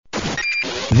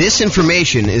This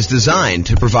information is designed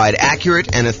to provide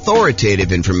accurate and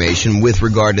authoritative information with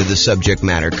regard to the subject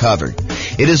matter covered.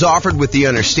 It is offered with the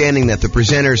understanding that the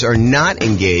presenters are not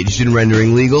engaged in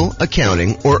rendering legal,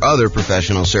 accounting, or other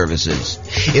professional services.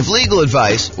 If legal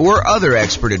advice or other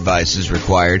expert advice is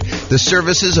required, the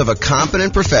services of a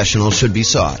competent professional should be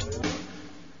sought.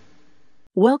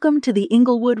 Welcome to the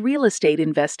Inglewood Real Estate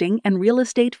Investing and Real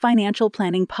Estate Financial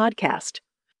Planning Podcast.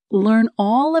 Learn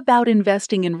all about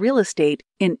investing in real estate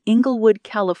in Inglewood,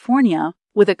 California,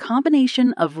 with a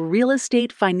combination of real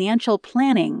estate financial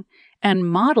planning and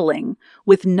modeling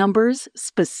with numbers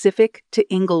specific to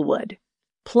Inglewood,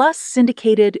 plus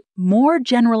syndicated, more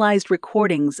generalized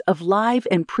recordings of live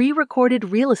and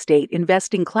pre-recorded real estate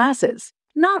investing classes,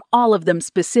 not all of them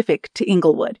specific to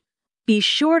Inglewood. Be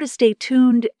sure to stay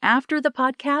tuned after the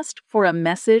podcast for a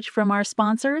message from our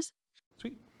sponsors.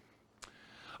 Sweet.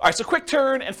 All right, so quick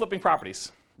turn and flipping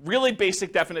properties. Really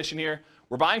basic definition here.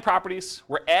 We're buying properties,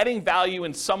 we're adding value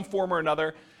in some form or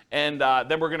another, and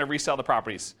then we're going to resell the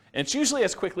properties. And it's usually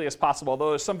as quickly as possible, although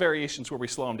there's some variations where we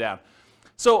slow them down.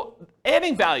 So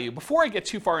adding value, before I get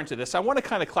too far into this, I want to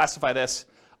kind of classify this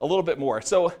a little bit more.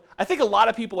 So I think a lot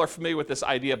of people are familiar with this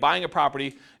idea, buying a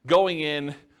property, going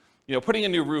in, putting a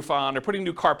new roof on or putting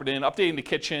new carpet in, updating the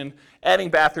kitchen, adding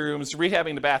bathrooms,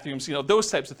 rehabbing the bathrooms, those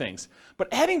types of things. But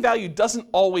adding value doesn't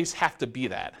always have to be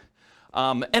that.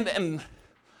 And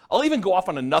I'll even go off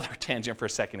on another tangent for a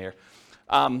second here.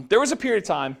 There was a period of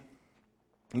time,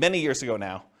 many years ago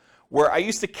now, where I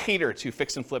used to cater to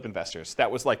fix and flip investors. That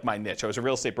was like my niche. I was a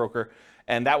real estate broker,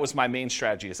 and that was my main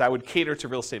strategy, is I would cater to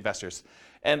real estate investors.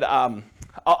 And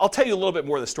I'll tell you a little bit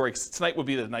more of the story, because tonight would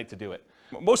be the night to do it.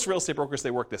 Most real estate brokers, they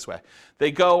work this way.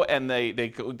 They go and they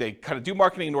kind of do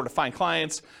marketing in order to find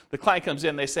clients. The client comes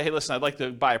in, they say, hey, listen, I'd like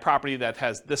to buy a property that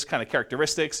has this kind of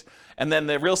characteristics. And then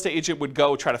the real estate agent would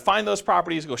go try to find those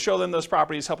properties, go show them those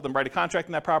properties, help them write a contract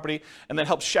in that property, and then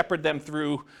help shepherd them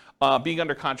through being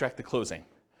under contract to closing.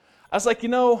 I was like,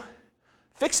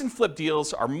 fix and flip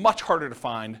deals are much harder to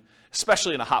find,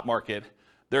 especially in a hot market.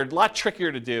 They're a lot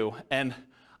trickier to do, and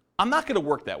I'm not going to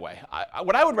work that way.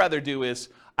 What I would rather do is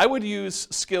I would use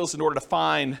skills in order to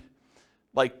find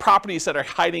properties that are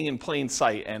hiding in plain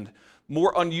sight and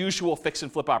more unusual fix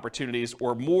and flip opportunities,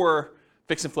 or more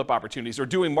fix and flip opportunities, or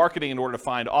doing marketing in order to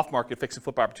find off-market fix and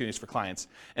flip opportunities for clients.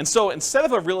 And so instead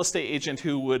of a real estate agent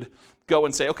who would go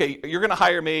and say, okay, you're going to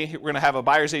hire me, we're going to have a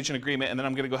buyer's agent agreement, and then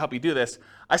I'm going to go help you do this,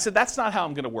 I said, that's not how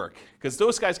I'm going to work, because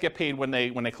those guys get paid when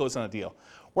they close on a deal.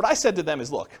 What I said to them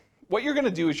is, look, what you're going to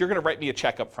do is you're going to write me a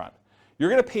check up front. You're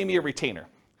going to pay me a retainer.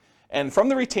 And from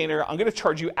the retainer, I'm going to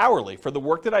charge you hourly for the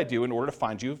work that I do in order to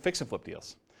find you fix and flip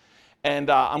deals. And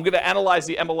I'm going to analyze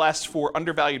the MLS for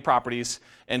undervalued properties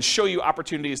and show you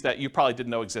opportunities that you probably didn't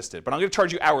know existed. But I'm going to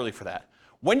charge you hourly for that.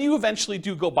 When you eventually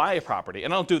do go buy a property,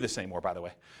 and I don't do this anymore, by the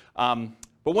way,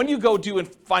 but when you go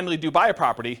finally buy a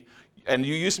property, and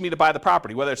you use me to buy the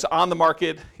property, whether it's on the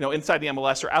market, inside the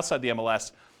MLS or outside the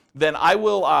MLS, then I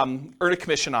will earn a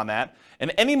commission on that.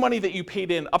 And any money that you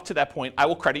paid in up to that point, I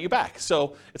will credit you back.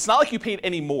 So it's not like you paid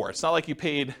any more. It's not like you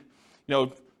paid,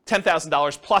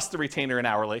 $10,000 plus the retainer and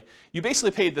hourly. You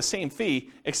basically paid the same fee,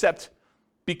 except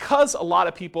because a lot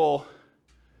of people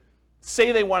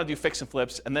say they want to do fix and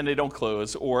flips and then they don't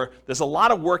close, or there's a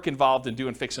lot of work involved in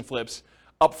doing fix and flips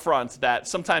up front, that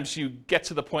sometimes you get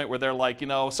to the point where they're like,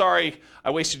 sorry,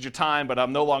 I wasted your time, but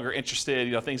I'm no longer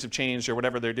interested, things have changed, or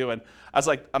whatever they're doing. I was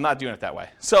like, I'm not doing it that way.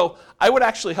 So I would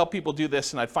actually help people do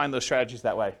this, and I'd find those strategies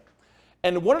that way.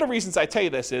 And one of the reasons I tell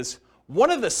you this is, one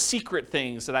of the secret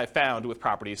things that I found with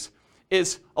properties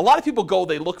is a lot of people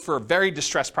they look for very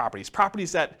distressed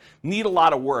properties that need a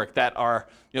lot of work, that are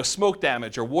smoke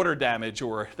damage or water damage,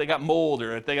 or they got mold,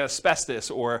 or they got asbestos,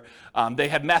 or they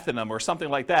had meth in them, or something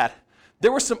like that.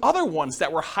 There were some other ones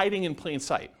that were hiding in plain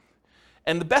sight.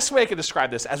 And the best way I could describe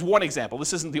this, as one example,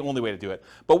 this isn't the only way to do it,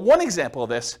 but one example of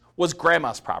this was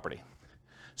grandma's property.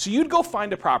 So you'd go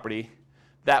find a property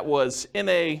that was in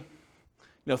a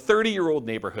 30-year-old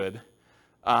neighborhood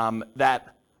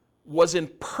that was in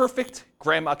perfect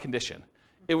grandma condition.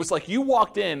 It was like you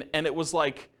walked in and it was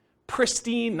like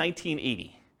pristine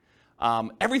 1980.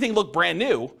 Everything looked brand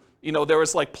new. There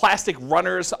was plastic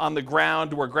runners on the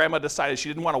ground where grandma decided she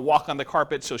didn't want to walk on the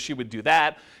carpet, so she would do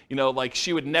that.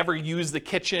 She would never use the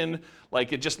kitchen.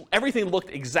 Everything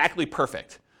looked exactly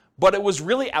perfect. But it was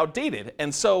really outdated.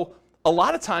 And so a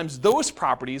lot of times those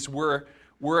properties were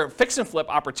fix and flip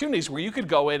opportunities where you could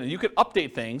go in and you could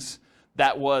update things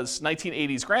that was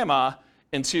 1980s grandma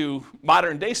into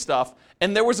modern day stuff,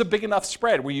 and there was a big enough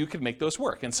spread where you could make those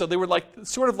work. And so they were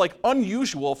sort of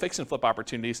unusual fix and flip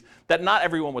opportunities that not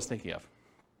everyone was thinking of.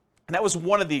 And that was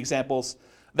one of the examples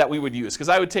that we would use. Because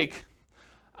I would take,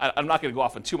 I'm not going to go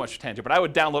off on too much tangent, but I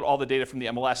would download all the data from the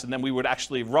MLS, and then we would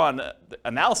actually run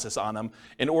analysis on them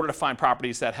in order to find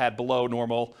properties that had below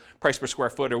normal price per square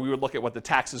foot, or we would look at what the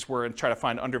taxes were and try to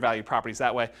find undervalued properties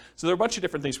that way. So there are a bunch of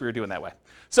different things we were doing that way.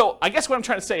 So I guess what I'm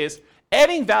trying to say is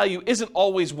adding value isn't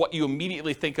always what you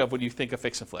immediately think of when you think of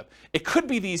fix and flip. It could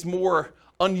be these more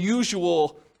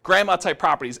unusual grandma type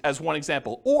properties as one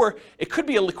example, or it could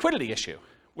be a liquidity issue,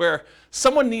 where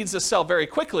someone needs to sell very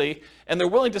quickly and they're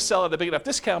willing to sell at a big enough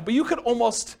discount, but you could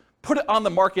almost put it on the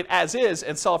market as is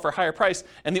and sell it for a higher price.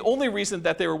 And the only reason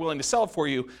that they were willing to sell it for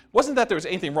you wasn't that there was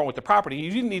anything wrong with the property. You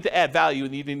didn't need to add value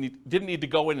and you didn't need to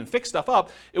go in and fix stuff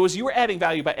up. It was you were adding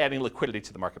value by adding liquidity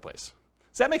to the marketplace.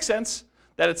 Does that make sense?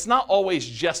 That it's not always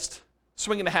just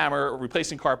swinging a hammer, or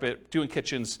replacing carpet, doing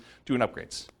kitchens, doing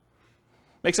upgrades.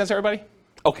 Make sense, everybody?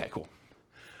 Okay, cool.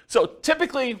 So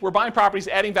typically, we're buying properties,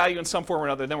 adding value in some form or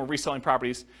another, then we're reselling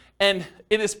properties, and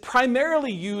it is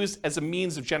primarily used as a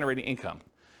means of generating income.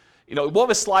 We'll have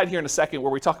a slide here in a second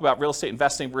where we talk about real estate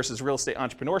investing versus real estate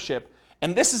entrepreneurship,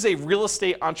 and this is a real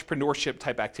estate entrepreneurship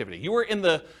type activity. You're in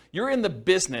the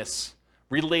business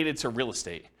related to real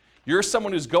estate. You're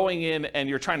someone who's going in and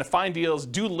you're trying to find deals,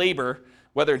 do labor,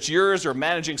 whether it's yours or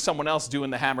managing someone else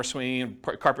doing the hammer swinging,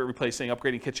 carpet replacing,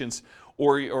 upgrading kitchens,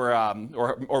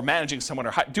 or managing someone,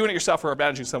 or doing it yourself, or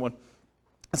managing someone.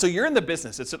 And so you're in the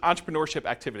business. It's an entrepreneurship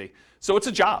activity. So it's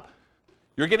a job.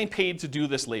 You're getting paid to do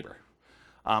this labor.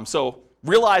 So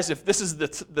realize if this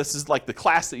is like the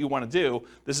class that you want to do,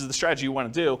 this is the strategy you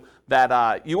want to do,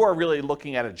 that you are really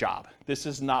looking at a job. This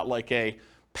is not like a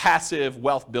passive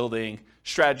wealth building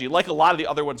strategy like a lot of the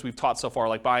other ones we've taught so far,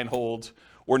 like buy and hold,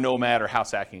 or nomad, or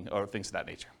house hacking, or things of that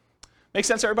nature. Make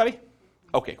sense, everybody?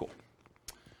 Okay, cool.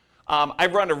 I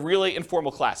run a really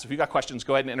informal class. If you've got questions,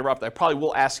 go ahead and interrupt. I probably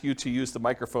will ask you to use the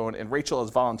microphone, and Rachel has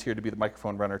volunteered to be the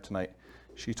microphone runner tonight.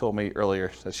 She told me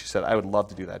earlier that she said, I would love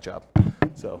to do that job.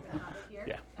 So,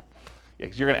 yeah,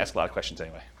 because you're going to ask a lot of questions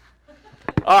anyway.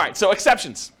 All right, so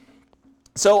exceptions.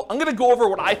 So I'm going to go over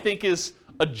what I think is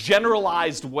a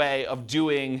generalized way of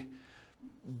doing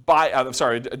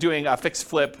fix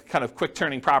flip, kind of quick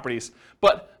turning properties.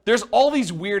 But there's all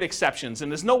these weird exceptions,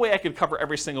 and there's no way I could cover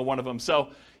every single one of them.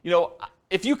 So,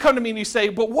 if you come to me and you say,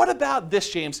 but what about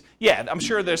this, James? Yeah, I'm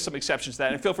sure there's some exceptions to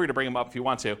that, and feel free to bring them up if you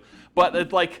want to. But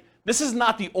this is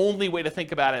not the only way to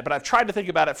think about it, but I've tried to think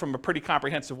about it from a pretty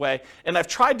comprehensive way, and I've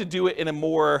tried to do it in a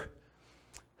more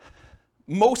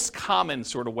most common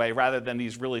sort of way rather than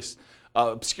these really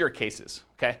obscure cases,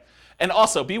 okay? And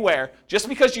also, beware, just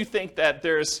because you think that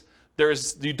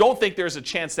you don't think there's a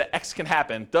chance that X can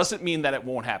happen doesn't mean that it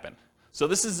won't happen. So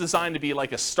this is designed to be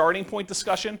like a starting point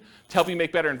discussion to help you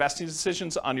make better investing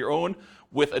decisions on your own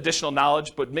with additional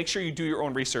knowledge, but make sure you do your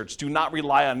own research. Do not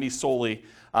rely on me solely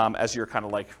as your kind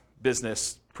of like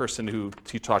business person who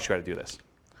taught you how to do this.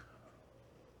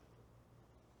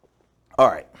 All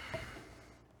right.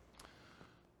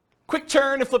 Quick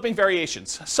turn and flipping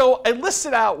variations. So I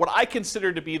listed out what I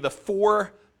consider to be the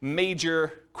 4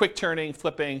 major quick turning,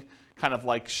 flipping kind of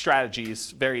like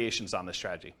strategies, variations on this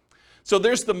strategy. So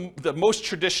there's the most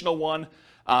traditional one.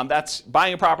 That's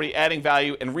buying a property, adding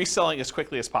value, and reselling as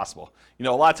quickly as possible. A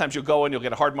lot of times you'll go in, you'll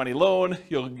get a hard money loan,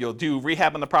 you'll do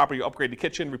rehab on the property, you'll upgrade the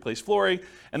kitchen, replace flooring,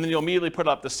 and then you'll immediately put it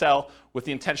up to sell with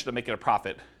the intention of making a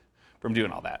profit from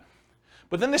doing all that.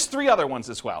 But then there's 3 other ones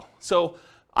as well. So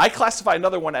I classify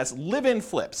another one as live-in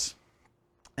flips.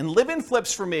 And live-in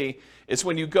flips for me is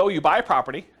when you buy a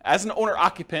property as an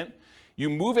owner-occupant, you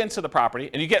move into the property,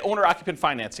 and you get owner-occupant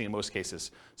financing in most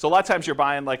cases. So a lot of times you're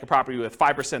buying like a property with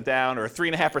 5% down, or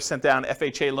 3.5% down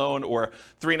FHA loan, or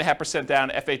 3.5% down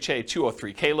FHA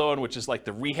 203K loan, which is like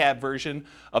the rehab version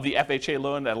of the FHA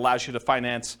loan that allows you to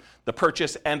finance the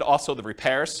purchase and also the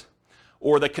repairs.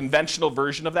 Or the conventional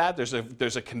version of that, there's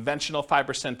a conventional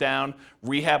 5% down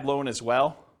rehab loan as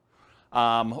well.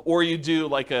 Or you do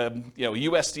like a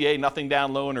USDA nothing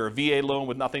down loan or a VA loan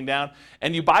with nothing down,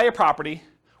 and you buy a property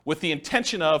with the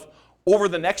intention of, over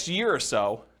the next year or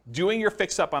so, doing your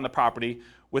fix-up on the property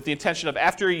with the intention of,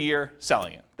 after a year,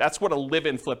 selling it. That's what a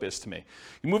live-in flip is to me.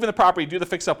 You move in the property, do the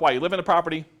fix-up while you live in the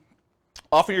property,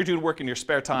 often you're doing work in your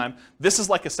spare time. This is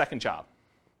like a second job.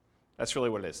 That's really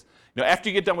what it is. After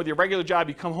you get done with your regular job,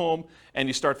 you come home and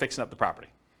you start fixing up the property.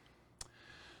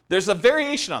 There's a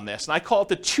variation on this, and I call it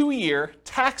the 2-year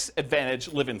tax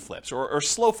advantage live-in flips, or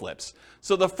slow flips.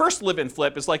 So the first live-in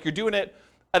flip is like you're doing it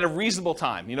at a reasonable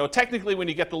time. Technically when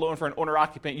you get the loan for an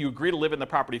owner-occupant, you agree to live in the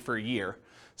property for a year.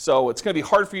 So it's going to be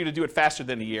hard for you to do it faster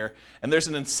than a year. And there's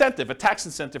an incentive, a tax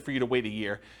incentive for you to wait a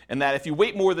year. And that if you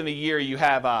wait more than a year, you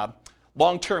have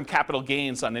long-term capital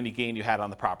gains on any gain you had on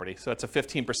the property. So that's a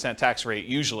 15% tax rate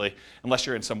usually, unless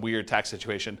you're in some weird tax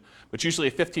situation, but usually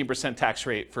a 15% tax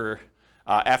rate for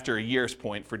after a year's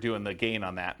point for doing the gain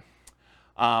on that.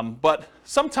 But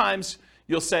sometimes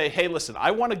you'll say, hey, listen,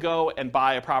 I want to go and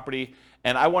buy a property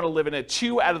and I want to live in it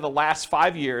 2 out of the last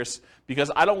 5 years because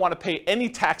I don't want to pay any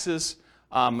taxes,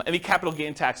 any capital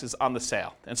gain taxes on the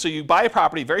sale. And so you buy a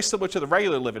property very similar to the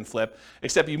regular live and flip,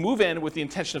 except you move in with the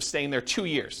intention of staying there 2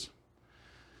 years.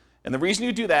 And the reason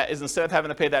you do that is instead of having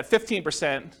to pay that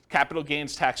 15% capital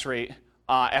gains tax rate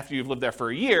after you've lived there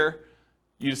for a year,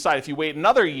 you decide if you wait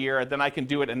another year, then I can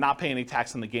do it and not pay any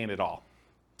tax on the gain at all.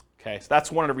 Okay, so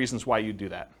that's one of the reasons why you do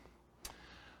that.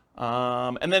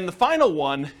 And then the final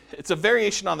one, it's a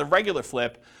variation on the regular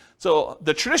flip. So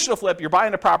the traditional flip, you're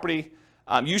buying a property,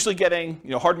 usually getting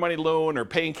hard money loan or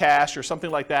paying cash or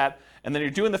something like that, and then you're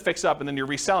doing the fix up and then you're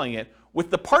reselling it. With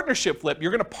the partnership flip,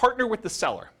 you're going to partner with the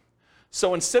seller.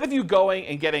 So instead of you going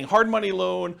and getting hard money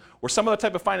loan or some other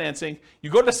type of financing, you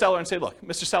go to the seller and say, look,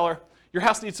 Mr. Seller, your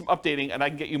house needs some updating and I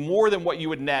can get you more than what you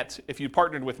would net if you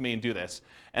partnered with me and do this.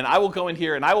 And I will go in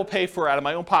here and I will pay for out of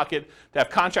my own pocket to have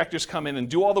contractors come in and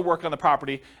do all the work on the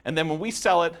property. And then when we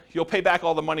sell it, you'll pay back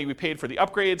all the money we paid for the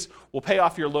upgrades, we'll pay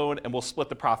off your loan and we'll split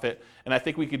the profit. And I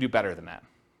think we could do better than that.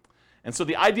 And so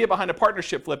the idea behind a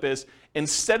partnership flip is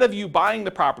instead of you buying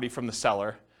the property from the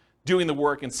seller, doing the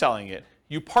work and selling it,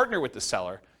 you partner with the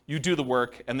seller, you do the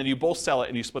work, and then you both sell it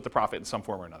and you split the profit in some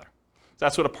form or another. So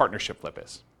that's what a partnership flip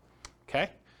is. Okay?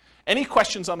 Any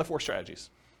questions on the 4 strategies?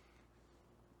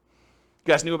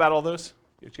 You guys knew about all those?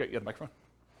 You have the microphone?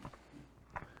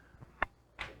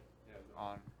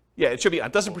 Yeah, it should be on.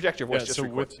 It doesn't project your voice, just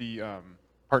records. With the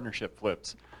partnership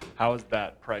flips, how is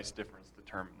that price difference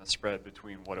determined, the spread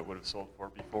between what it would have sold for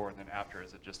before and then after?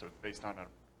 Is it just based on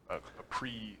a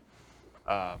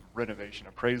pre-renovation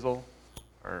appraisal?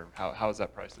 Or how is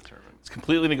that price determined? It's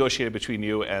completely negotiated between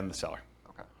you and the seller.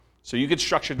 Okay. So you can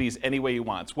structure these any way you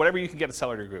want. It's whatever you can get a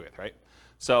seller to agree with, right?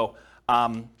 So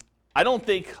I don't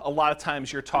think a lot of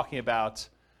times you're talking about,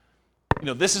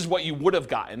 this is what you would have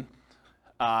gotten,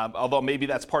 although maybe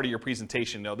that's part of your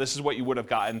presentation. This is what you would have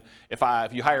gotten if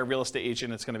you hire a real estate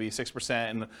agent, it's going to be 6%,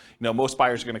 and most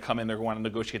buyers are going to come in, they're going to want to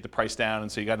negotiate the price down,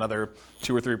 and so you got another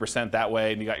 2 or 3% that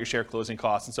way, and you got your share closing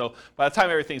costs, and so by the time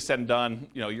everything's said and done,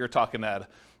 you're talking at a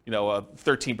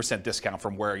 13% discount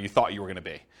from where you thought you were going to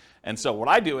be. And so what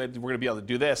I do is we're going to be able to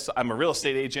do this. I'm a real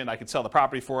estate agent. I can sell the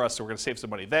property for us, so we're going to save some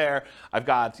money there. I've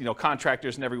got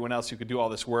contractors and everyone else who could do all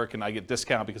this work, and I get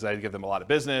discount because I give them a lot of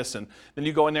business. And then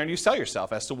you go in there and you sell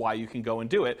yourself as to why you can go and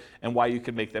do it and why you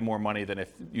can make them more money than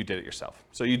if you did it yourself.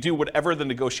 So you do whatever the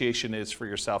negotiation is for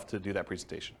yourself to do that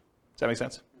presentation. Does that make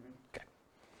sense? Mm-hmm. Okay.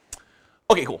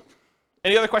 Okay, cool.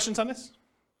 Any other questions on this?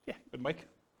 Yeah, good, Mike.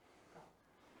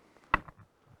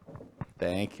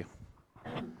 Thank you.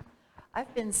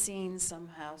 I've been seeing some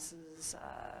houses,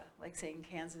 like say in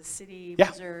Kansas City, Yeah.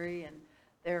 Missouri, and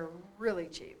they're really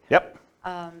cheap. Yep.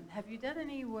 Have you done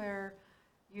any where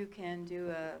you can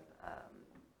do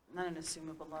not an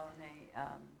assumable loan,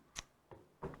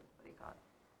 what do you call it?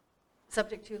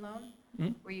 Subject to loan,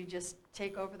 Mm-hmm. where you just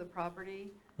take over the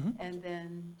property Mm-hmm. and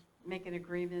then make an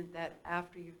agreement that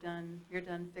after you're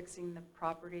done fixing the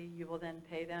property, you will then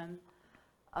pay them.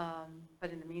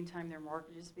 But in the meantime, their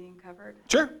mortgage is being covered.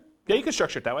 Sure. Yeah, you can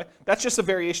structure it that way. That's just a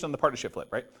variation on the partnership flip,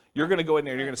 right? You're going to go in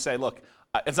there and you're going to say, look,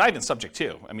 it's not even subject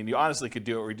to. I mean, you honestly could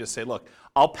do it where you just say, look,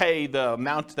 I'll pay the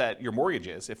amount that your mortgage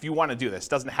is. If you want to do this, it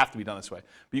doesn't have to be done this way.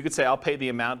 But you could say, I'll pay the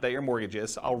amount that your mortgage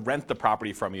is. I'll rent the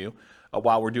property from you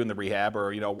while we're doing the rehab, or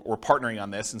we're partnering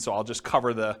on this, and so I'll just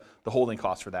cover the holding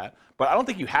costs for that. But I don't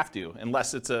think you have to,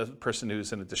 unless it's a person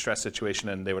who's in a distressed situation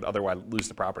and they would otherwise lose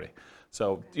the property.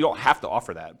 So you don't have to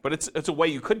offer that, but it's a way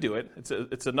you could do it.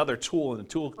 It's another tool in the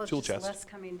tool Well, it's tool just chest. less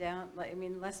coming down,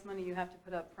 less money you have to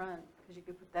put up front, because you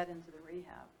could put that into the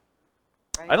rehab,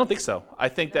 right? I don't think so. I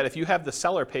think that if you have the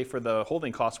seller pay for the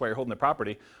holding costs while you're holding the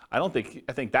property, I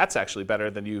think that's actually better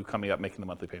than you coming up making the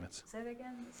monthly payments. Say that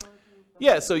again?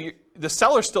 Yeah, so the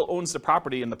seller still owns the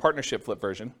property in the partnership flip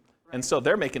version, and so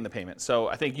they're making the payment. So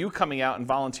I think you coming out and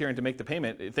volunteering to make the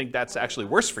payment, I think that's actually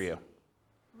worse for you.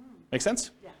 Make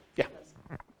sense? Yeah. Yeah.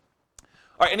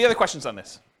 All right, any other questions on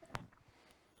this? Do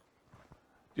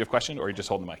you have a question, or are you just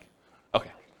holding the mic?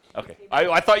 Okay.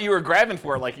 I thought you were grabbing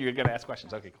for it like you were going to ask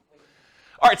questions. Okay, cool.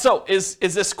 All right, so is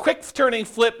this quick turning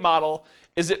flip model,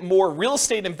 is it more real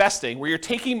estate investing where you're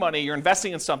taking money, you're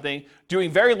investing in something,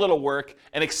 doing very little work,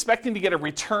 and expecting to get a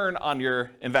return on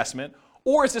your investment?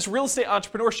 Or is this real estate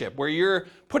entrepreneurship where you're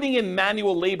putting in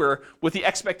manual labor with the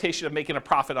expectation of making a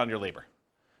profit on your labor?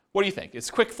 What do you think? Is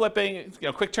quick flipping,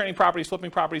 quick turning properties,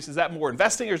 flipping properties, is that more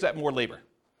investing or is that more labor?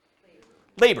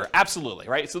 Labor, absolutely,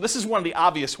 right? So this is one of the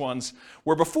obvious ones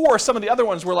where before some of the other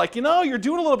ones were like, you're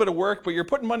doing a little bit of work, but you're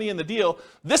putting money in the deal.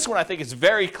 This one I think is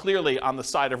very clearly on the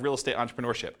side of real estate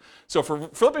entrepreneurship. So for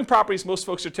flipping properties, most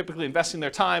folks are typically investing their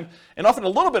time and often a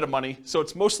little bit of money, so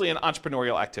it's mostly an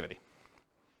entrepreneurial activity.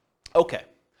 Okay,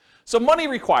 so money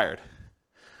required.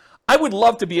 I would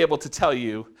love to be able to tell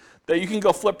you that you can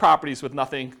go flip properties with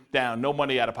nothing down, no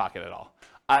money out of pocket at all.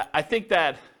 I think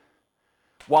that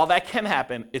while that can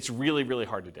happen, it's really, really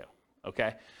hard to do,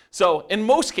 okay? So in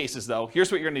most cases, though,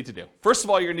 here's what you're going to need to do. First of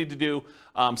all, you're going to need to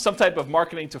do some type of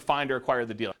marketing to find or acquire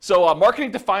the deal. So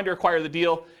marketing to find or acquire the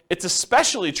deal, it's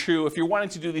especially true if you're wanting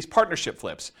to do these partnership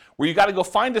flips, where you got to go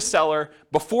find a seller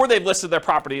before they've listed their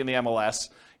property in the MLS,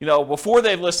 before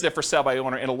they've listed it for sale by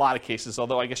owner in a lot of cases,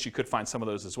 although I guess you could find some of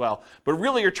those as well. But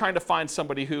really, you're trying to find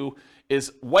somebody who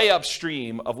is way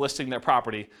upstream of listing their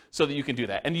property so that you can do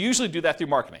that. And you usually do that through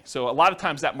marketing. So a lot of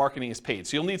times that marketing is paid.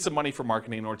 So you'll need some money for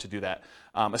marketing in order to do that,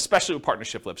 especially with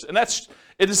partnership flips. And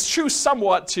it is true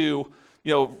somewhat to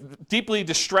deeply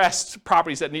distressed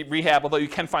properties that need rehab, although you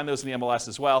can find those in the MLS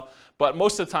as well. But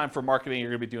most of the time for marketing,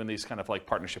 you're going to be doing these kind of like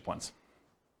partnership ones.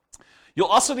 You'll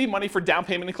also need money for down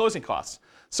payment and closing costs.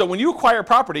 So when you acquire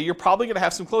property, you're probably going to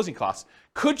have some closing costs.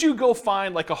 Could you go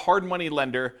find like a hard money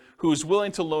lender who's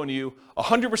willing to loan you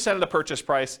 100% of the purchase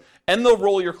price, and they'll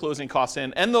roll your closing costs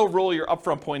in, and they'll roll your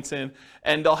upfront points in,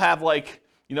 and they'll have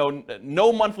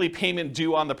no monthly payment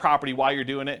due on the property while you're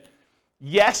doing it?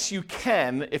 Yes, you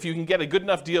can if you can get a good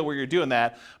enough deal where you're doing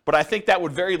that, but I think that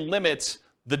would very limit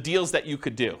the deals that you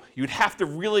could do. You'd have to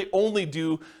really only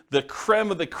do the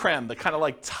creme of the creme, the kind of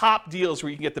like top deals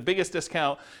where you can get the biggest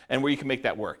discount and where you can make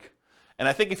that work. And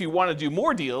I think if you want to do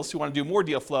more deals, you want to do more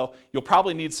deal flow, you'll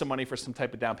probably need some money for some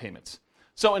type of down payments.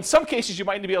 So in some cases, you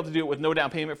might need to be able to do it with no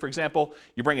down payment. For example,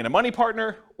 you bring in a money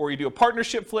partner, or you do a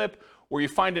partnership flip, or you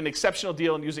find an exceptional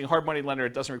deal and using a hard money lender,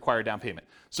 it doesn't require a down payment.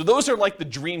 So those are like the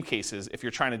dream cases if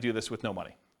you're trying to do this with no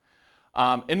money.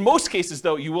 In most cases,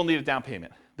 though, you will need a down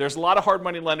payment. There's a lot of hard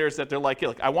money lenders that they're like, hey,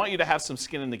 look, I want you to have some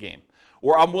skin in the game.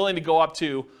 Or I'm willing to go up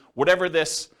to whatever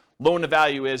this loan to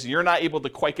value is. You're not able to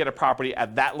quite get a property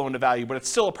at that loan to value, but it's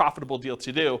still a profitable deal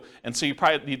to do. And so you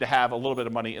probably need to have a little bit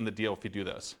of money in the deal if you do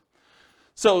those.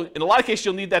 So in a lot of cases,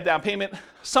 you'll need that down payment.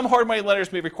 Some hard money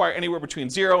lenders may require anywhere between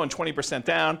 0 and 20%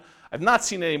 down. I've not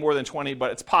seen any more than 20, but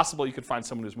it's possible you could find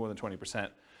someone who's more than 20%.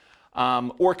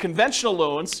 Or conventional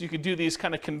loans, you could do these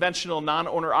kind of conventional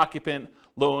non-owner occupant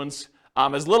loans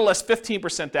as little as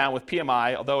 15% down with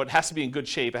PMI, although it has to be in good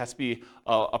shape. It has to be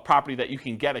a property that you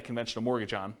can get a conventional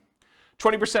mortgage on.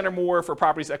 20% or more for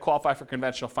properties that qualify for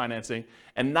conventional financing,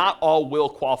 and not all will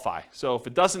qualify. So if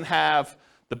it doesn't have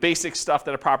the basic stuff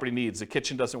that a property needs, the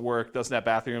kitchen doesn't work, doesn't have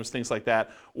bathrooms, things like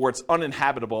that, or it's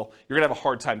uninhabitable, you're going to have a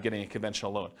hard time getting a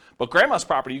conventional loan. But grandma's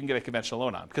property, you can get a conventional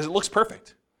loan on because it looks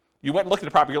perfect. You went and looked at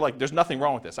the property, you're like, there's nothing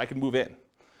wrong with this. I can move in.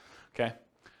 Okay.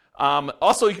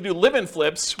 Also, you can do live-in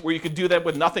flips where you could do that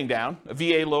with nothing down, a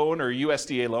VA loan or a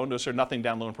USDA loan. Those are nothing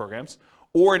down loan programs.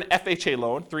 Or an FHA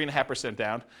loan, 3.5%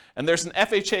 down. And there's an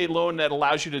FHA loan that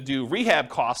allows you to do rehab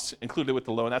costs included with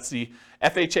the loan. That's the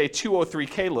FHA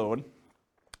 203K loan.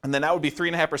 And then that would be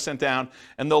 3.5% down.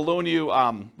 And they'll loan you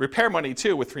repair money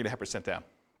too with 3.5% down.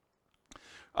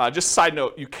 Just a side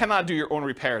note, you cannot do your own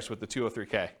repairs with the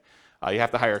 203K. You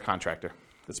have to hire a contractor.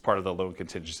 That's part of the loan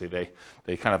contingency.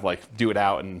 They kind of like do it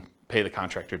out and pay the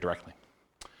contractor directly.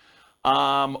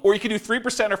 Or you can do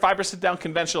 3% or 5% down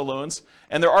conventional loans.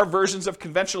 And there are versions of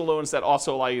conventional loans that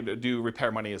also allow you to do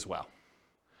repair money as well.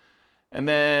 And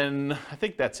then I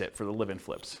think that's it for the live-in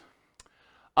flips.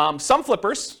 Some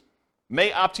flippers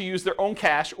may opt to use their own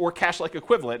cash or cash-like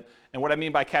equivalent. And what I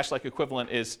mean by cash-like equivalent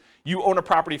is you own a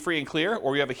property free and clear,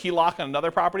 or you have a HELOC on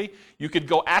another property. You could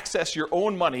go access your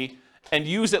own money and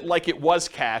use it like it was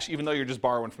cash, even though you're just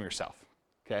borrowing from yourself.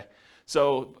 Okay?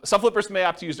 So some flippers may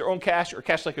opt to use their own cash or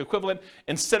cash-like equivalent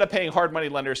instead of paying hard money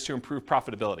lenders to improve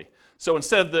profitability. So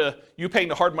instead of you paying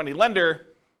the hard money lender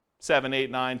 7, 8,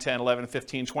 9, 10, 11,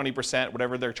 15, 20%,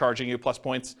 whatever they're charging you plus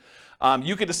points,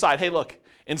 you could decide, hey, look,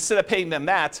 instead of paying them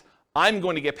that, I'm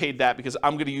going to get paid that because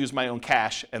I'm going to use my own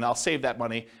cash and I'll save that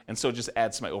money, and so it just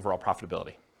adds to my overall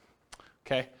profitability.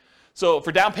 Okay? So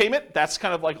for down payment, that's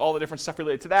kind of like all the different stuff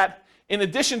related to that. In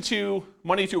addition to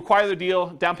money to acquire the deal,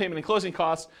 down payment and closing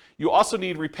costs, you also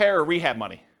need repair or rehab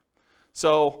money.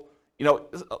 So,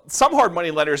 some hard money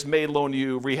lenders may loan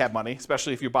you rehab money,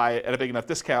 especially if you buy it at a big enough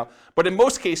discount. But in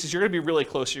most cases, you're going to be really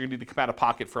close. You're going to need to come out of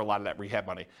pocket for a lot of that rehab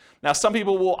money. Now, some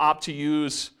people will opt to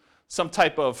use some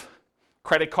type of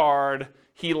credit card,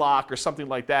 HELOC, or something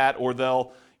like that, or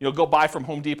they'll go buy from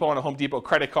Home Depot on a Home Depot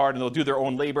credit card, and they'll do their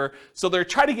own labor. So they're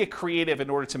trying to get creative in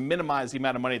order to minimize the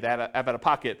amount of money they have out of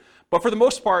pocket. But for the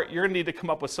most part, you're going to need to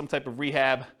come up with some type of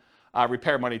rehab,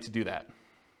 repair money to do that.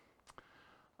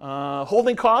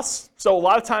 Holding costs. So a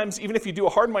lot of times, even if you do a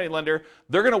hard money lender,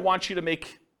 they're going to want you to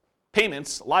make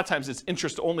payments. A lot of times it's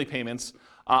interest-only payments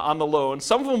on the loan.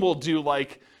 Some of them will do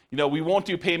like, we won't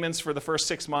do payments for the first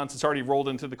 6 months. It's already rolled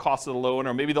into the cost of the loan,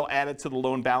 or maybe they'll add it to the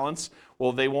loan balance.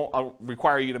 Well, they won't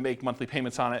require you to make monthly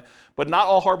payments on it. But not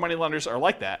all hard money lenders are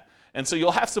like that. And so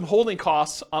you'll have some holding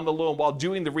costs on the loan while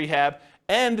doing the rehab.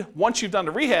 And once you've done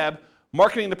the rehab,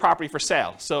 marketing the property for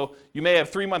sale. So you may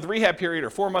have 3-month rehab period, or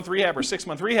 4-month rehab, or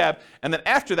 6-month rehab, and then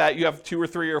after that you have 2 or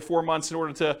 3 or 4 months in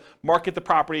order to market the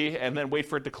property and then wait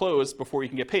for it to close before you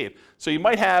can get paid. So you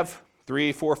might have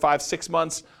 3, 4, 5, 6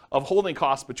 months of holding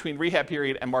costs between rehab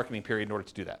period and marketing period in order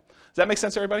to do that. Does that make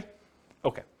sense, everybody?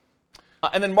 Okay.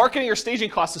 And then marketing or staging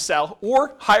costs to sell,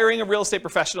 or hiring a real estate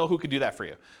professional who could do that for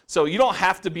you. So you don't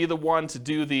have to be the one to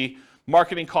do the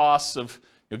marketing costs of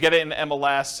get it in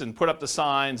MLS and put up the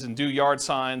signs and do yard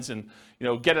signs and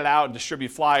get it out and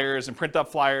distribute flyers and print up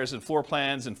flyers and floor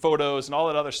plans and photos and all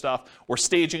that other stuff, or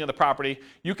staging of the property.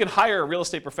 You can hire a real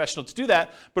estate professional to do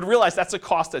that, but realize that's a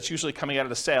cost that's usually coming out of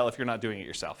the sale if you're not doing it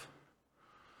yourself.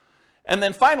 And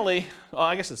then finally,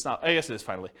 I guess it is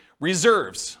finally,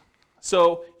 reserves.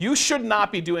 So you should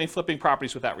not be doing flipping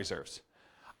properties without reserves.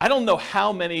 I don't know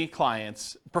how many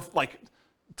clients, like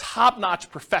top-notch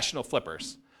professional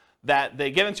flippers, that they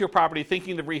get into a property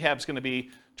thinking the rehab's going to be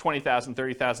 $20,000,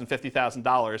 $30,000,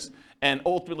 $50,000, and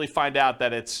ultimately find out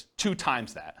that it's 2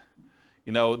 times that.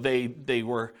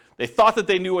 They thought that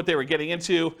they knew what they were getting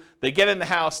into. They get in the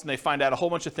house and they find out a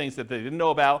whole bunch of things that they didn't know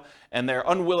about, and they're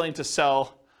unwilling to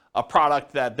sell a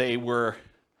product that they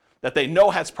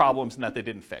know has problems and that they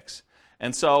didn't fix.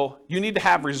 And so you need to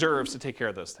have reserves to take care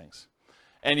of those things.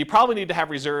 And you probably need to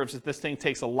have reserves if this thing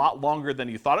takes a lot longer than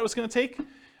you thought it was going to take.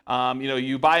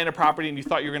 You buy in a property and you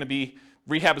thought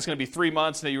rehab is going to be 3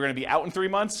 months, and you're going to be out in 3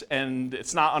 months, and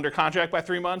it's not under contract by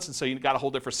 3 months, and so you got to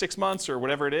hold it for 6 months or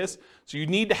whatever it is. So you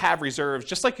need to have reserves,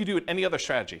 just like you do with any other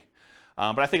strategy.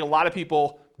 But I think a lot of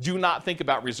people do not think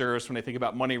about reserves when they think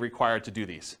about money required to do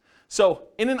these. So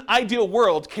in an ideal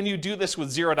world, can you do this with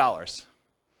 $0?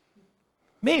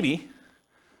 Maybe.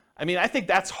 I think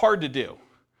that's hard to do.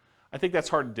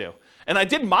 And I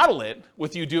did model it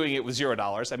with you doing it with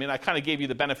 $0. I kind of gave you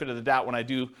the benefit of the doubt when I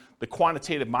do the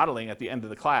quantitative modeling at the end of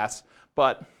the class,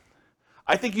 but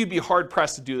I think you'd be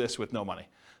hard-pressed to do this with no money.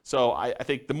 So I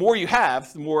think the more you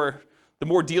have, the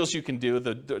more deals you can do,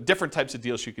 the different types of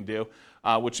deals you can do,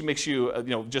 which makes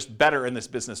you just better in this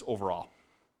business overall.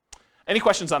 Any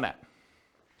questions on that?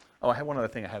 Oh, I have one other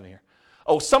thing I have in here.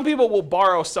 Oh, some people will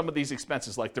borrow some of these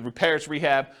expenses, like the repairs,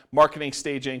 rehab, marketing,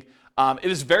 staging.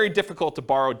 It is very difficult to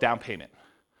borrow down payment.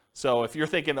 So if you're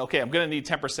thinking, okay, I'm going to need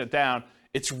 10% down,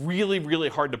 it's really, really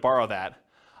hard to borrow that.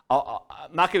 I'm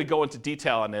not going to go into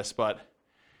detail on this, but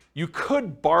you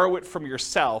could borrow it from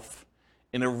yourself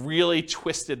in a really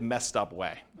twisted, messed up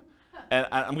way. And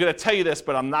I'm going to tell you this,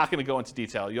 but I'm not going to go into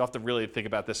detail. You'll have to really think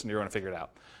about this and you're going to figure it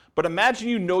out. But imagine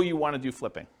you want to do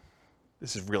flipping.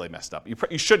 This is really messed up.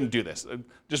 You shouldn't do this.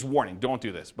 Just warning, don't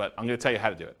do this, but I'm going to tell you how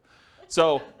to do it.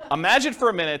 So imagine for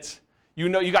a minute,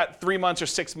 you got 3 months or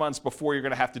 6 months before you're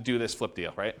going to have to do this flip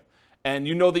deal, right? And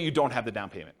you know that you don't have the down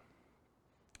payment.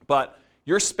 But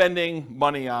you're spending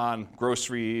money on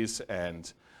groceries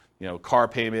and car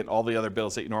payment, all the other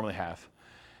bills that you normally have.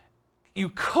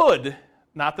 You could,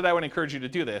 not that I would encourage you to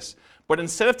do this, but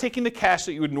instead of taking the cash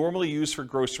that you would normally use for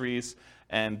groceries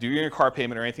and doing your car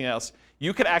payment or anything else,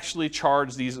 you could actually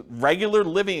charge these regular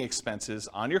living expenses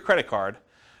on your credit card,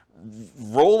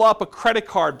 roll up a credit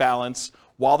card balance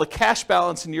while the cash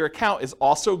balance in your account is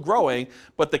also growing,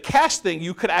 but the cash thing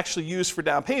you could actually use for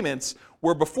down payments,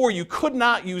 where before you could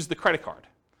not use the credit card.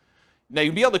 Now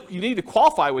you need to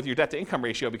qualify with your debt to income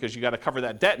ratio because you got to cover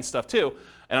that debt and stuff too.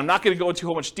 And I'm not going to go into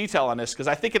too much detail on this because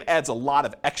I think it adds a lot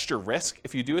of extra risk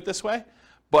if you do it this way.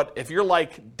 But if you're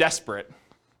like desperate,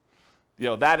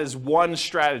 that is one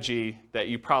strategy that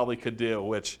you probably could do,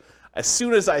 which as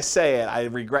soon as I say it, I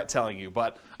regret telling you.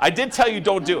 But I did tell you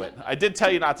don't do it. I did tell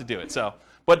you not to do it.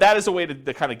 But that is a way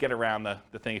to kind of get around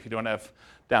the thing if you don't have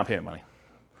down payment money.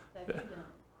 Have you done it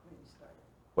when you started?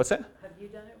 What's that? Have you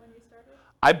done it when you started?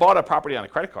 I bought a property on a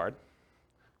credit card.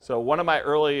 So one of my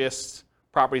earliest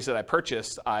properties that I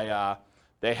purchased,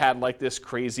 they had like this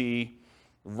crazy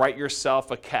write yourself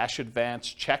a cash advance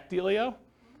check dealio.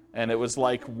 And it was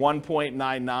like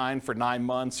 1.99 for 9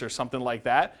 months or something like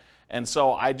that. And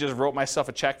so I just wrote myself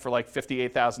a check for like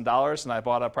 $58,000 and I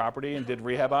bought a property and did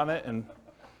rehab on it. And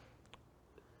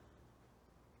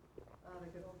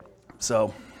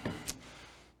So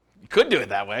you could do it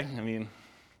that way. I mean,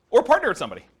 or partner with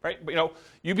somebody, right? But,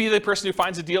 you be the person who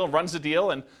finds a deal and runs the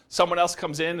deal, and someone else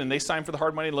comes in and they sign for the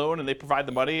hard money loan and they provide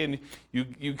the money, and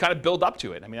you kind of build up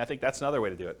to it. I mean, I think that's another way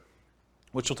to do it,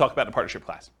 which we'll talk about in a partnership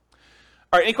class.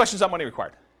 All right, any questions on money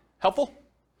required? Helpful?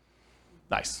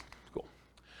 Nice, cool.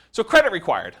 So credit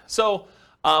required. So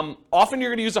often you're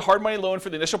going to use a hard money loan for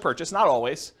the initial purchase, not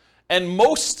always. And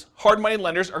most hard money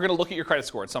lenders are going to look at your credit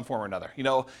score in some form or another.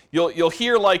 You'll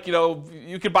hear like,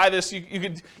 you could buy this. You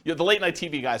could. The late night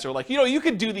TV guys are like, you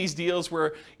could do these deals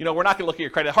where, we're not going to look at your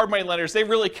credit. Hard money lenders, they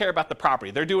really care about the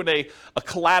property. They're doing a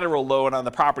collateral loan on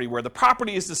the property where the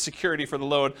property is the security for the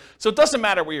loan. So it doesn't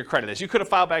matter where your credit is. You could have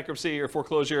filed bankruptcy or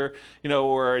foreclosure,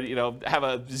 or have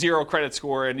a 0 credit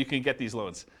score and you can get these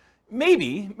loans.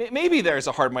 Maybe there's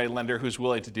a hard money lender who's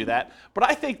willing to do that, but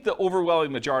I think the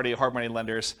overwhelming majority of hard money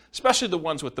lenders, especially the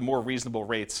ones with the more reasonable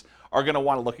rates, are going to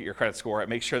want to look at your credit score and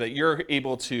make sure that you're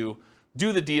able to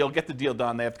do the deal, get the deal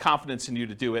done. They have confidence in you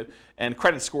to do it, and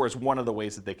credit score is one of the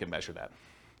ways that they can measure that.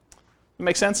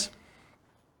 Make sense?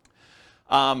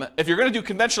 If you're going to do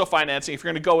conventional financing, if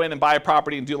you're going to go in and buy a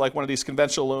property and do like one of these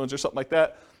conventional loans or something like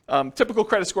that, typical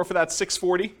credit score for that's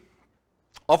 640.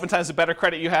 Oftentimes, the better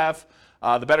credit you have,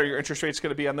 the better your interest rate's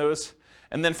going to be on those.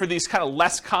 And then for these kind of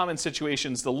less common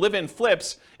situations, the live-in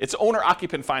flips, it's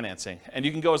owner-occupant financing. And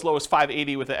you can go as low as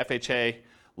 580 with the FHA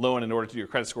loan in order to do your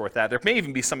credit score with that. There may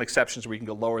even be some exceptions where you can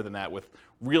go lower than that with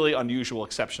really unusual,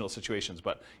 exceptional situations.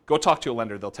 But go talk to a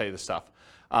lender. They'll tell you this stuff.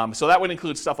 So that would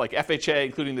include stuff like FHA,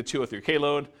 including the 203K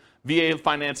loan, VA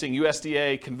financing,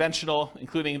 USDA, conventional,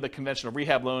 including the conventional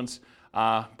rehab loans,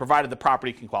 provided the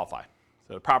property can qualify.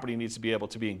 So the property needs to be able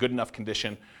to be in good enough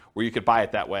condition where you could buy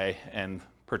it that way and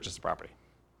purchase the property.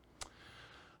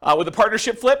 With a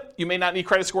partnership flip, you may not need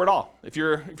credit score at all. If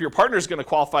your partner is going to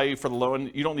qualify you for the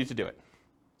loan, you don't need to do it.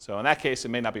 So in that case, it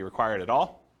may not be required at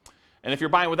all. And if you're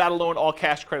buying without a loan, all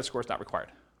cash, credit score is not required.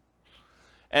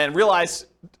 And realize,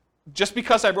 just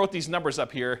because I wrote these numbers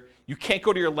up here, you can't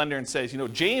go to your lender and say,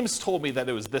 James told me that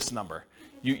it was this number.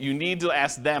 You need to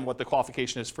ask them what the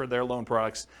qualification is for their loan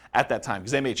products at that time,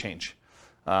 because they may change.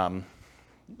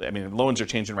 Loans are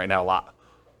changing right now a lot.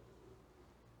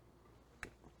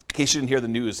 In case you didn't hear the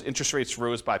news, interest rates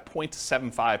rose by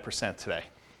 0.75% today.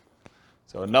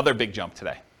 So another big jump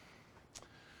today.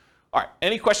 All right,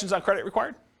 any questions on credit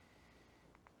required?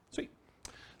 Sweet.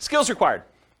 Skills required.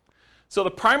 So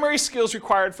the primary skills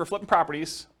required for flipping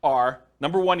properties are,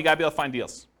 number one, you got to be able to find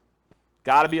deals.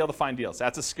 Got to be able to find deals.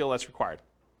 That's a skill that's required.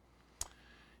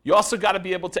 You also got to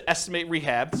be able to estimate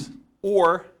rehabs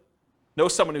or know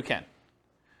someone who can.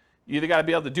 You either got to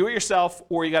be able to do it yourself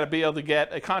or you got to be able to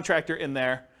get a contractor in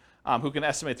there who can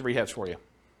estimate the rehabs for you.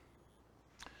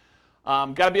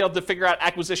 Got to be able to figure out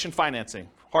acquisition financing,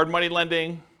 hard money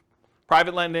lending,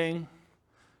 private lending,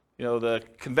 the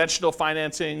conventional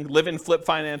financing, live-in flip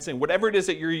financing, whatever it is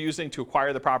that you're using to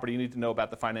acquire the property, you need to know about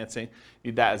the financing.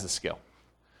 You need that as a skill.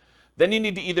 Then you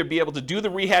need to either be able to do the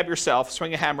rehab yourself,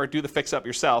 swing a hammer, do the fix-up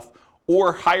yourself,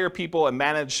 or hire people and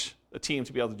manage a team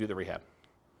to be able to do the rehab.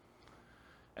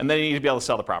 And then you need to be able to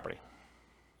sell the property.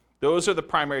 Those are the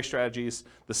primary strategies,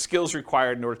 the skills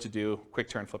required in order to do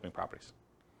quick-turn flipping properties.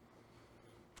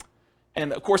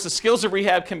 And of course, the skills of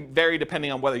rehab can vary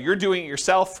depending on whether you're doing it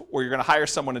yourself or you're going to hire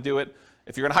someone to do it.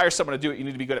 If you're going to hire someone to do it, you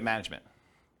need to be good at management.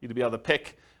 You need to be able to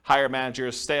hire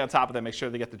managers, stay on top of them, make sure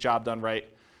they get the job done right,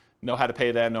 know how to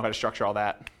pay them, know how to structure all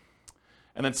that.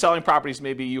 And then selling properties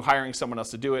may be you hiring someone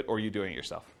else to do it or you doing it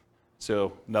yourself.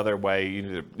 So another way,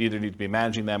 you either need to be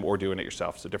managing them or doing it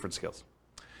yourself, so different skills.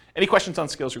 Any questions on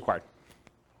skills required?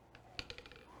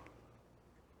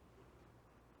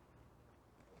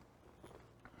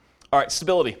 All right,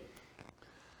 stability.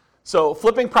 So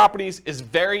flipping properties is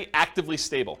very actively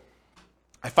stable.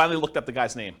 I finally looked up the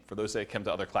guy's name, for those that came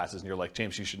to other classes and you're like,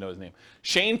 James, you should know his name.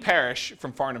 Shane Parrish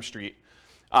from Farnham Street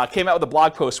came out with a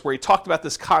blog post where he talked about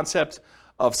this concept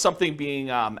of something being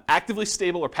actively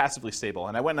stable or passively stable.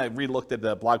 And I went and I re-looked at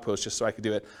the blog post just so I could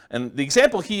do it. And the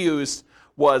example he used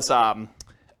was a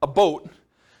boat.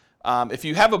 If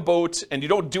you have a boat and you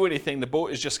don't do anything, the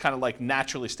boat is just kind of like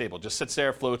naturally stable. Just sits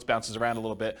there, floats, bounces around a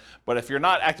little bit. But if you're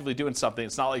not actively doing something,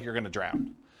 it's not like you're going to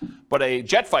drown. But a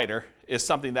jet fighter is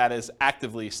something that is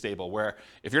actively stable, where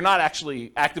if you're not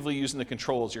actually actively using the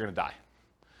controls, you're going to die.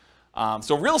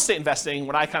 So real estate investing,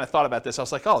 when I kind of thought about this, I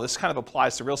was like, oh, this kind of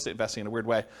applies to real estate investing in a weird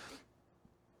way.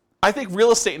 I think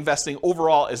real estate investing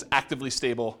overall is actively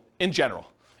stable in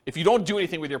general. If you don't do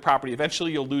anything with your property,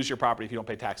 eventually you'll lose your property if you don't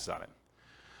pay taxes on it.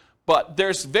 But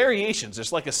there's variations.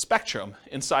 There's like a spectrum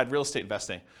inside real estate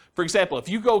investing. For example, if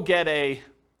you go get a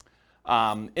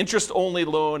interest-only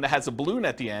loan that has a balloon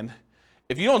at the end,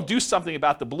 if you don't do something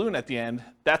about the balloon at the end,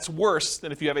 that's worse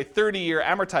than if you have a 30-year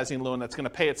amortizing loan that's going to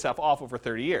pay itself off over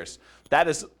 30 years. That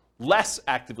is less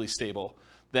actively stable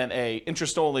than a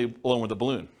interest-only loan with a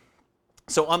balloon.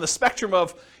 So on the spectrum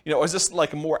of, is this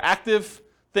like a more active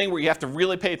thing where you have to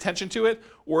really pay attention to it,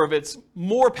 or if it's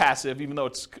more passive, even though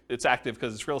it's active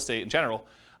because it's real estate in general,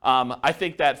 I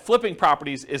think that flipping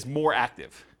properties is more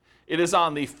active. It is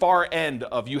on the far end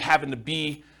of you having to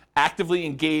be actively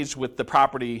engaged with the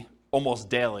property almost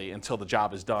daily until the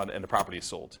job is done and the property is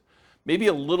sold. Maybe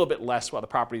a little bit less while the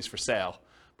property is for sale,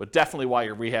 but definitely while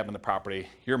you're rehabbing the property,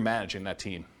 you're managing that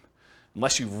team.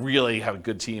 Unless you really have a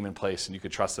good team in place and you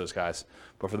could trust those guys.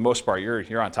 But for the most part,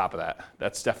 you're on top of that.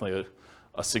 That's definitely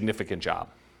a significant job.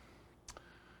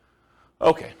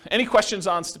 Okay, any questions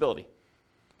on stability?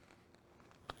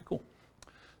 Cool.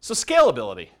 So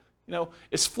scalability.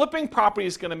 Is flipping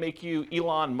properties going to make you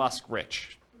Elon Musk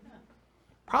rich?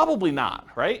 Probably not,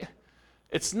 right?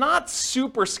 It's not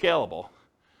super scalable.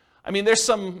 I mean, there's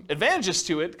some advantages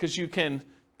to it because you can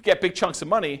get big chunks of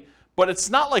money, but it's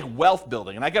not like wealth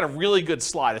building. And I got a really good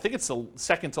slide. I think it's the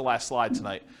second to last slide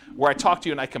tonight, where I talk to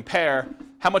you and I compare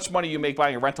how much money you make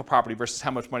buying a rental property versus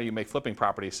how much money you make flipping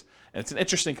properties. And it's an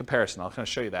interesting comparison. I'll kind of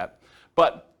show you that.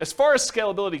 But as far as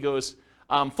scalability goes,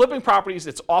 flipping properties,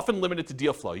 it's often limited to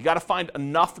deal flow. You got to find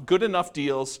good enough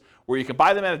deals where you can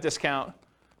buy them at a discount,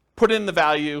 put in the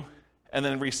value, and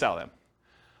then resell them.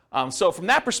 So from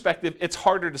that perspective, it's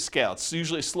harder to scale. It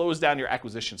usually slows down your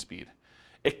acquisition speed.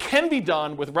 It can be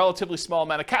done with a relatively small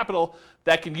amount of capital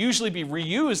that can usually be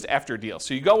reused after a deal.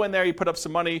 So you go in there, you put up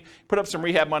some money, put up some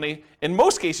rehab money. In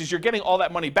most cases, you're getting all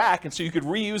that money back, and so you could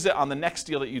reuse it on the next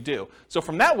deal that you do. So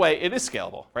from that way, it is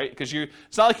scalable, right? Because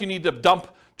it's not like you need to dump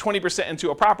 20%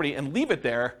 into a property and leave it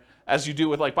there as you do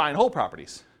with like buy and hold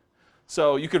properties.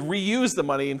 So you could reuse the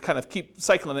money and kind of keep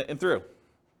cycling it in through.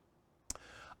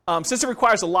 Since it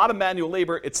requires a lot of manual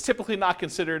labor, it's typically not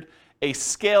considered a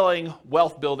scaling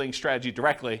wealth building strategy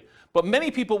directly, but many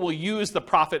people will use the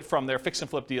profit from their fix and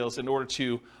flip deals in order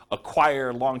to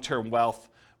acquire long-term wealth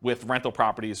with rental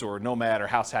properties or nomad or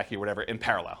house hacking or whatever in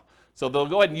parallel. So they'll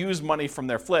go ahead and use money from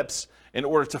their flips in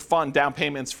order to fund down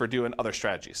payments for doing other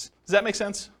strategies. Does that make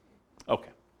sense? Okay.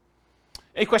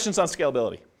 Any questions on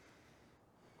scalability?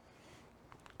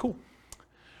 Cool.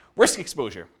 Risk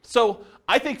exposure. So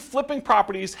I think flipping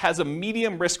properties has a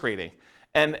medium risk rating.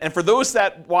 And for those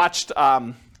that watched,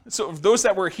 so those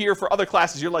that were here for other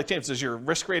classes, you're like, James, does your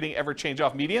risk rating ever change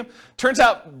off medium? Turns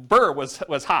out Burr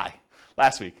was high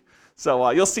last week. So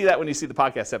you'll see that when you see the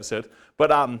podcast episode.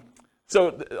 But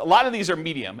so a lot of these are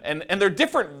medium. And there are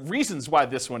different reasons why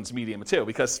this one's medium too,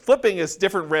 because flipping is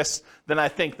different risks than I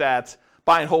think that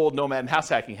buy and hold, nomad, and house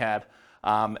hacking had.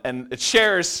 And it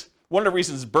shares. One of the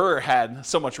reasons Burr had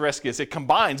so much risk is it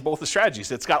combines both the strategies.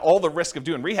 It's got all the risk of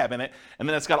doing rehab in it, and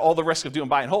then it's got all the risk of doing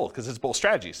buy and hold because it's both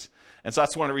strategies. And so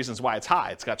that's one of the reasons why it's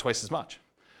high. It's got twice as much.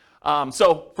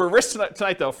 So for risk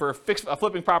tonight though, for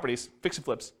flipping properties, fix and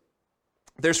flips,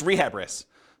 there's rehab risks.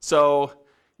 So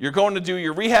you're going to do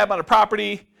your rehab on a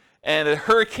property, and a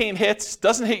hurricane hits,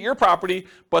 doesn't hit your property,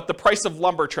 but the price of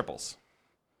lumber triples.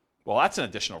 Well, that's an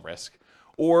additional risk.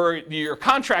 Or your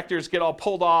contractors get all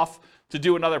pulled off to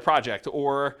do another project,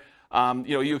 or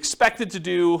you expected to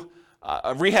do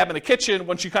a rehab in the kitchen.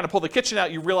 Once you kind of pull the kitchen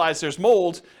out, you realize there's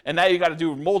mold, and now you got to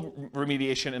do mold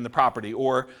remediation in the property.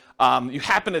 Or you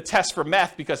happen to test for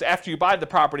meth because after you buy the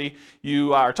property,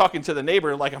 you are talking to the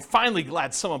neighbor like, I'm finally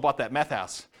glad someone bought that meth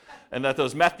house, and that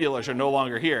those meth dealers are no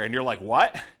longer here. And you're like,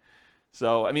 what?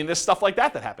 So, I mean, there's stuff like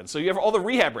that happens. So you have all the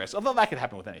rehab risks, although that could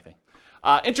happen with anything.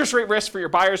 Interest rate risk for your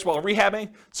buyers while rehabbing.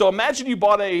 So imagine you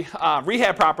bought a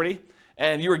rehab property,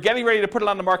 and you were getting ready to put it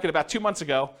on the market about 2 months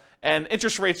ago, and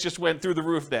interest rates just went through the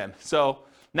roof then. So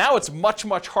now it's much,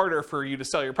 much harder for you to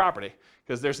sell your property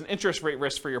because there's an interest rate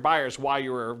risk for your buyers while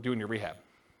you were doing your rehab.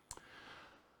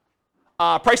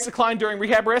 Price decline during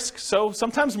rehab risk. So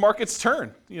sometimes markets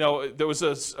turn. There was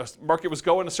a market was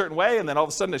going a certain way, and then all of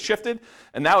a sudden it shifted,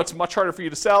 and now it's much harder for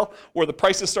you to sell, or the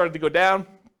prices started to go down.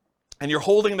 And you're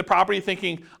holding the property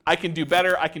thinking, I can do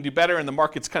better, and the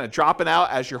market's kind of dropping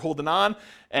out as you're holding on.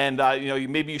 And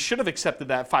maybe you should have accepted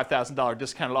that $5,000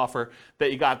 discounted offer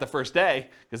that you got the first day,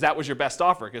 because that was your best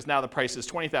offer, because now the price is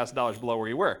 $20,000 below where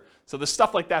you were. So there's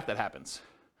stuff like that happens.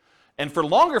 And for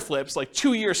longer flips, like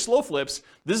 2-year slow flips,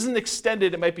 this is an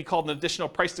extended, it might be called an additional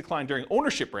price decline during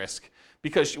ownership risk,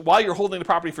 because while you're holding the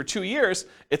property for 2 years,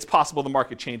 it's possible the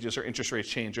market changes or interest rates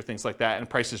change or things like that, and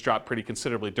prices drop pretty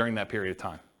considerably during that period of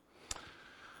time.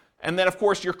 And then, of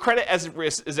course, your credit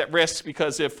is at risk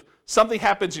because if something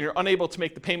happens and you're unable to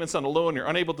make the payments on the loan, you're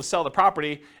unable to sell the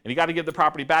property, and you got to give the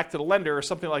property back to the lender or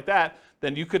something like that,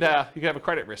 then you could have a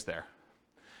credit risk there.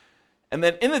 And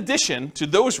then in addition to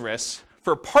those risks,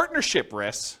 for partnership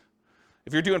risks,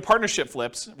 if you're doing partnership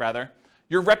flips, rather,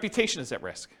 your reputation is at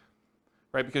risk,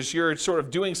 right? Because you're sort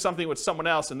of doing something with someone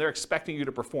else and they're expecting you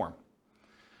to perform.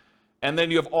 And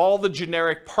then you have all the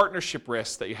generic partnership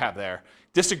risks that you have there.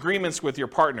 Disagreements with your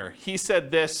partner. He said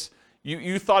this,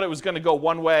 you thought it was going to go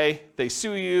one way, they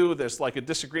sue you, there's like a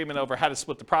disagreement over how to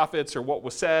split the profits or what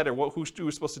was said or who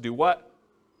was supposed to do what.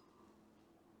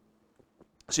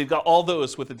 So you've got all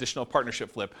those with additional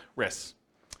partnership flip risks.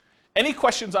 Any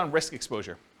questions on risk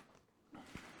exposure?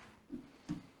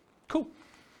 Cool.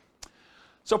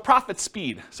 So profit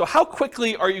speed. So how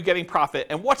quickly are you getting profit,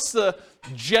 and what's the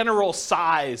general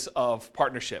size of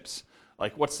partnerships?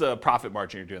 Like what's the profit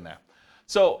margin you're doing there?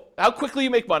 So how quickly you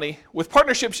make money. With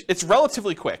partnerships, it's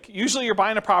relatively quick. Usually you're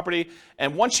buying a property,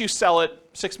 and once you sell it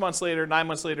 6 months later, 9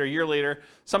 months later, a year later,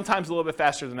 sometimes a little bit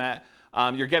faster than that,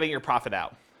 you're getting your profit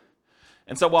out.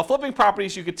 And so while flipping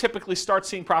properties, you could typically start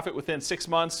seeing profit within 6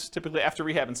 months, typically after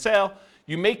rehab and sale.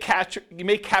 You may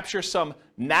capture some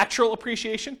natural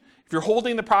appreciation. If you're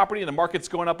holding the property and the market's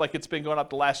going up like it's been going up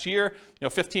the last year,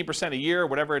 15% a year,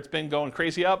 whatever it's been going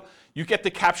crazy up, you get to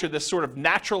capture this sort of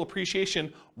natural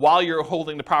appreciation while you're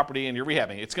holding the property and you're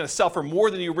rehabbing. It's going to sell for more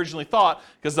than you originally thought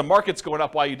because the market's going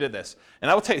up while you did this.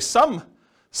 And I will tell you,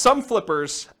 some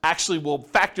flippers actually will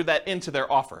factor that into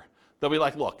their offer. They'll be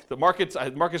like, look, the market's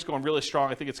going really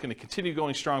strong. I think it's going to continue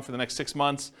going strong for the next 6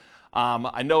 months.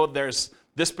 I know this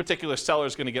particular seller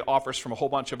is going to get offers from a whole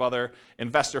bunch of other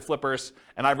investor flippers,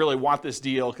 and I really want this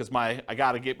deal because I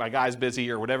got to get my guys busy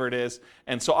or whatever it is.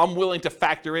 And so I'm willing to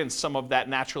factor in some of that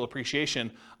natural appreciation.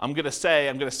 I'm going to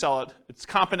sell it. It's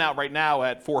comping out right now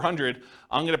at 400.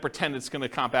 I'm going to pretend it's going to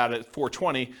comp out at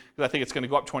 420 because I think it's going to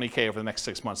go up 20K over the next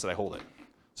 6 months that I hold it.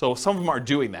 So some of them are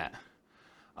doing that.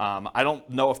 I don't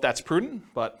know if that's prudent,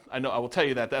 but I will tell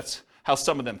you that that's how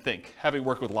some of them think, having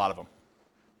worked with a lot of them.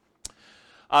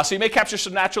 So you may capture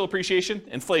some natural appreciation,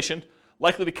 inflation,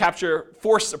 likely to capture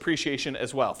forced appreciation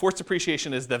as well. Forced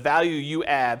appreciation is the value you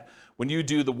add when you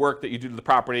do the work that you do to the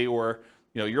property or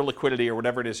your liquidity or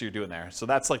whatever it is you're doing there. So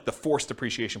that's like the forced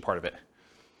appreciation part of it.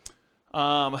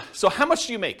 So how much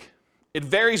do you make? It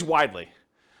varies widely,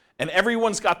 and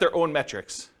everyone's got their own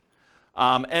metrics.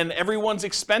 And everyone's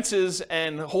expenses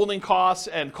and holding costs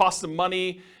and cost of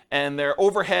money and their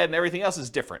overhead and everything else is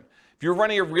different. If you're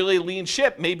running a really lean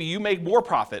ship, maybe you make more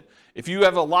profit. If you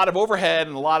have a lot of overhead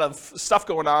and a lot of stuff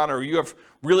going on, or you have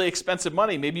really expensive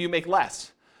money, maybe you make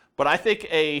less. But I think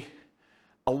a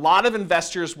lot of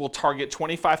investors will target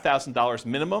 $25,000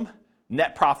 minimum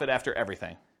net profit after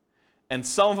everything. And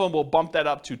some of them will bump that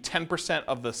up to 10%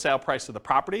 of the sale price of the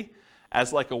property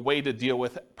as like a way to deal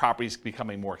with properties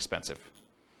becoming more expensive.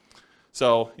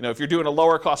 So, if you're doing a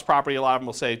lower cost property, a lot of them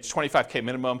will say 25K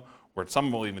minimum, or some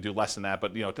will even do less than that,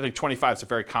 but I think 25 is a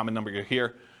very common number you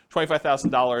hear.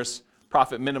 $25,000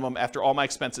 profit minimum after all my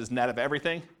expenses net of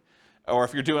everything. Or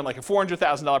if you're doing like a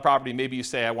 $400,000 property, maybe you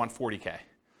say I want 40K.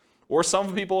 Or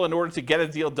some people, in order to get a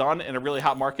deal done in a really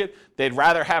hot market, they'd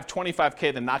rather have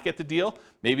 25K than not get the deal.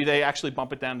 Maybe they actually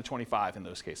bump it down to 25 in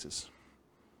those cases.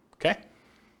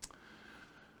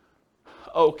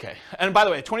 Okay, and by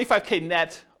the way, 25K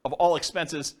net of all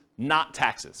expenses, not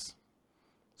taxes.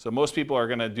 So most people are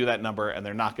going to do that number, and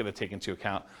they're not going to take into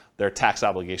account their tax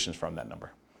obligations from that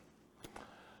number.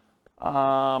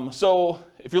 So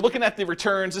if you're looking at the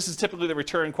returns, this is typically the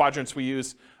return quadrants we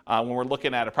use when we're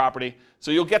looking at a property.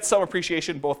 So you'll get some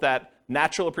appreciation, both that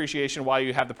natural appreciation while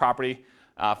you have the property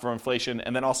from inflation,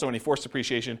 and then also any forced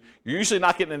appreciation. You're usually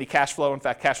not getting any cash flow. In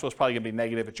fact, cash flow is probably going to be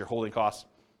negative at your holding costs.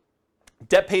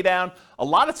 Debt pay down, a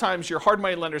lot of times your hard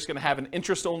money lender is going to have an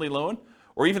interest-only loan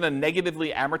or even a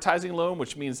negatively amortizing loan,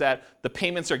 which means that the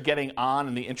payments are getting on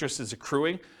and the interest is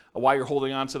accruing while you're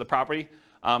holding on to the property.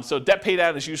 So debt pay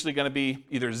down is usually going to be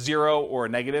either zero or a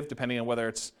negative, depending on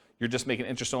whether you're just making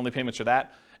interest-only payments or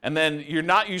that. And then you're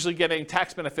not usually getting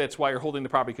tax benefits while you're holding the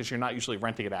property because you're not usually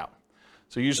renting it out.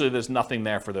 So usually there's nothing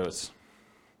there for those.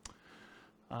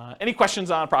 Any questions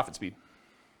on profit speed?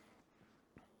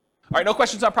 All right, no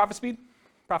questions on profit speed?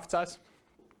 Profit size?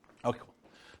 Okay, cool.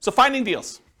 So finding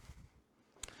deals.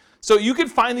 So you can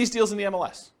find these deals in the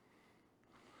MLS.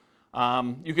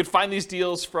 You can find these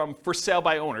deals from for sale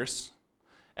by owners.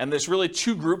 And there's really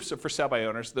two groups of for sale by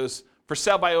owners. Those for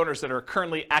sale by owners that are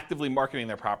currently actively marketing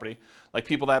their property, like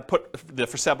people that put the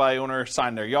for sale by owner sign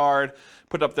in their yard,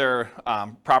 put up their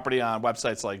property on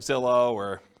websites like Zillow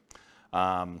or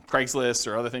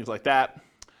Craigslist or other things like that.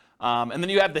 And then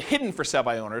you have the hidden for sale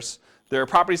by owners. There are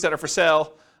properties that are for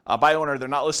sale by owner. They're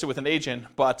not listed with an agent,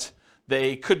 but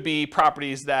they could be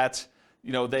properties that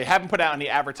they haven't put out any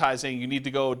advertising. You need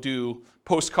to go do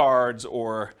postcards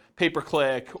or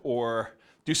pay-per-click or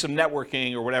do some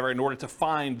networking or whatever in order to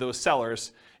find those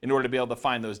sellers, in order to be able to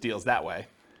find those deals that way.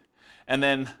 And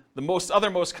then the other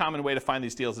most common way to find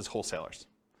these deals is wholesalers.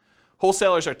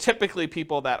 Wholesalers are typically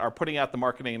people that are putting out the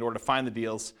marketing in order to find the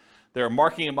deals. They're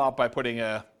marking them up by putting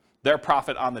their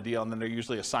profit on the deal, and then they're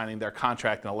usually assigning their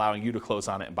contract and allowing you to close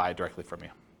on it and buy it directly from you.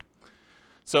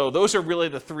 So those are really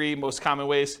the three most common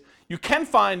ways. You can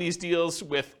find these deals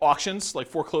with auctions, like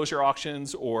foreclosure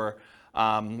auctions or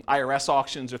IRS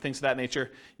auctions or things of that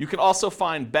nature. You can also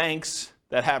find banks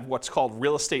that have what's called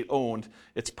real estate owned.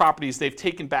 It's properties they've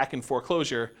taken back in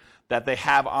foreclosure that they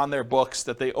have on their books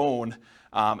that they own,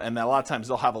 and a lot of times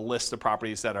they'll have a list of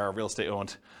properties that are real estate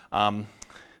owned.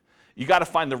 You got to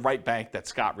find the right bank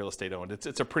that's got real estate owned.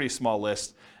 It's a pretty small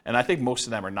list, and I think most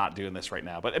of them are not doing this right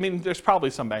now. But I mean, there's probably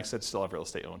some banks that still have real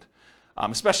estate owned,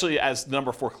 especially as the number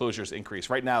of foreclosures increase.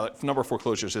 Right now, the number of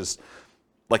foreclosures is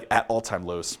like at all-time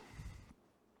lows.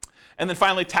 And then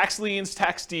finally, tax liens,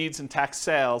 tax deeds, and tax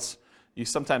sales. You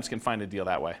sometimes can find a deal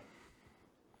that way.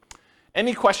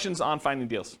 Any questions on finding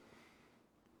deals?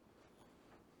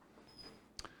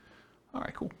 All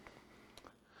right, cool.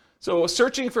 So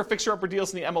searching for fixer-upper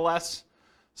deals in the MLS.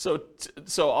 So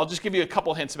I'll just give you a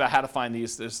couple hints about how to find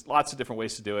these. There's lots of different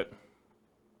ways to do it.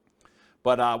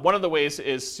 But one of the ways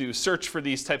is to search for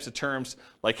these types of terms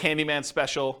like handyman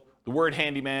special, the word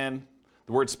handyman,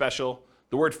 the word special,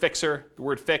 the word fixer, the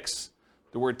word fix,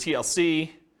 the word TLC,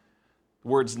 the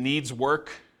words needs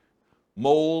work,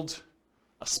 mold,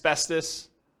 asbestos,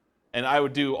 and I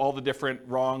would do all the different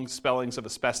wrong spellings of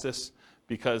asbestos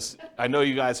because I know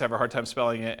you guys have a hard time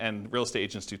spelling it and real estate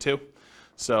agents do too.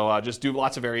 So just do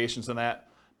lots of variations on that.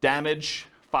 Damage,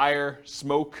 fire,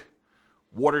 smoke,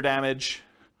 water damage,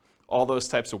 all those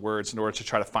types of words in order to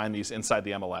try to find these inside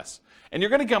the MLS. And you're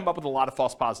going to come up with a lot of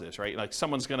false positives, right? Like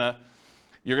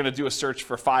you're going to do a search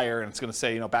for fire and it's going to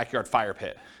say, backyard fire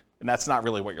pit. And that's not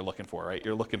really what you're looking for, right?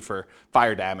 You're looking for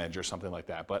fire damage or something like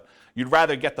that. But you'd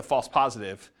rather get the false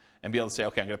positive and be able to say,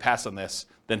 okay, I'm going to pass on this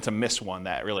than to miss one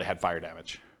that really had fire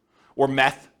damage. Or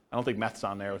meth. I don't think meth's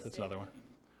on there. That's another one.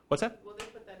 What's that? Will they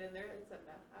put that in there? It's a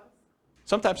meth house?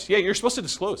 Sometimes. Yeah, you're supposed to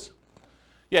disclose.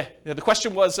 Yeah, the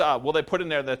question was, will they put in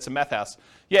there that it's a meth house?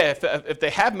 Yeah, if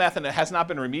they have meth and it has not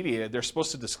been remediated, they're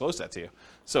supposed to disclose that to you.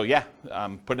 So yeah,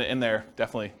 putting it in there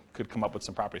definitely could come up with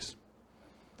some properties.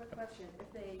 Quick question,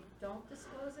 if they don't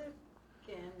disclose it,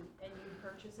 and you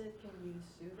purchase it, can you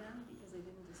sue them because they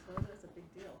didn't disclose it? It's a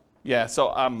big deal. Yeah, so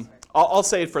I'll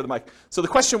say it for the mic. So the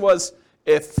question was,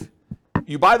 if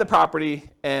you buy the property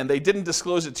and they didn't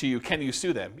disclose it to you, can you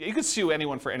sue them? You could sue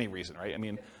anyone for any reason, right? I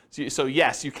mean, so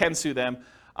yes, you can sue them.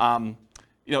 Now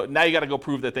you got to go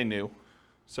prove that they knew.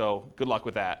 So good luck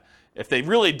with that. If they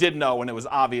really did know and it was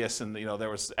obvious and there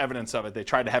was evidence of it, they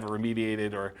tried to have it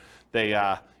remediated, or they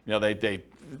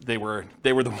were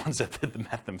the ones that did the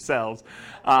meth themselves,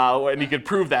 and you could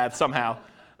prove that somehow.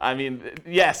 I mean,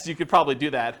 yes, you could probably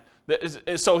do that.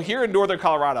 So here in northern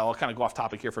Colorado, I'll kind of go off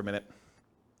topic here for a minute.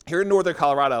 Here in northern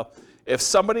Colorado, if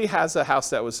somebody has a house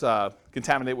that was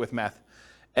contaminated with meth,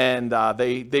 and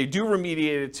they do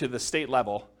remediate it to the state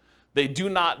level, they do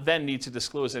not then need to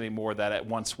disclose anymore that it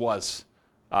once was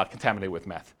contaminated with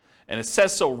meth. And it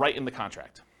says so right in the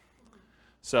contract.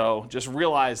 So just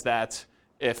realize that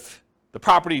if the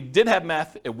property did have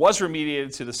meth, it was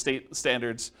remediated to the state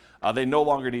standards, they no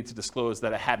longer need to disclose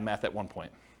that it had meth at one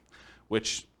point,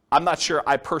 which I'm not sure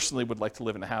I personally would like to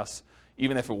live in a house,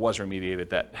 even if it was remediated,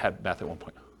 that had meth at one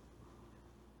point.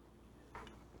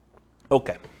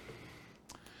 Okay.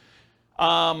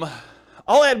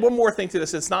 I'll add one more thing to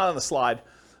this. It's not on the slide,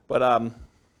 but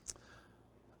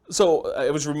so I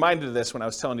was reminded of this when I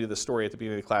was telling you the story at the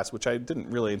beginning of the class, which I didn't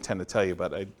really intend to tell you,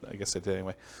 but I guess I did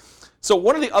anyway. So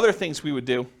one of the other things we would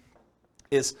do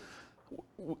is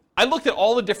I looked at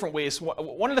all the different ways.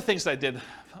 One of the things that I did,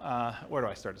 where do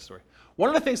I start the story? One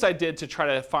of the things I did to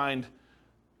try to find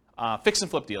fix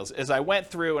and flip deals is I went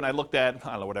through and I looked at,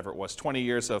 I don't know, whatever it was, 20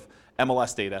 years of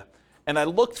MLS data. And I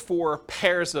looked for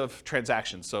pairs of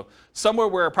transactions. So somewhere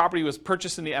where a property was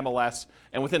purchased in the MLS,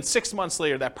 and within 6 months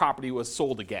later, that property was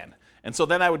sold again. And so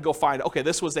then I would go find, okay,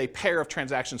 this was a pair of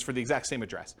transactions for the exact same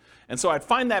address. And so I'd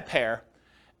find that pair,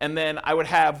 and then I would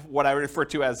have what I refer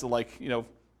to as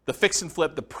the fix and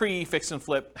flip, the pre-fix and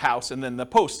flip house, and then the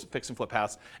post-fix and flip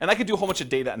house. And I could do a whole bunch of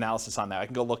data analysis on that. I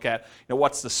can go look at,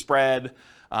 what's the spread,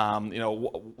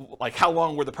 like how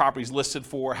long were the properties listed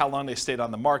for, how long they stayed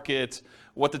on the market,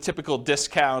 what the typical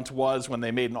discount was when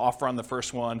they made an offer on the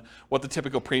first one, what the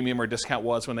typical premium or discount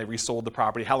was when they resold the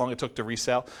property, how long it took to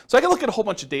resell. So I can look at a whole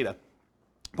bunch of data.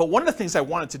 But one of the things I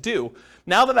wanted to do,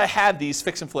 now that I had these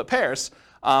fix and flip pairs,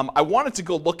 I wanted to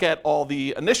go look at all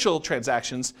the initial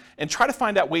transactions and try to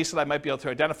find out ways that I might be able to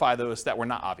identify those that were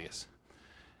not obvious.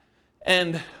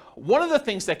 And one of the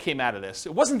things that came out of this,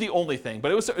 it wasn't the only thing,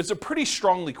 but it was a pretty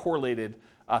strongly correlated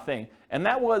thing, and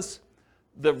that was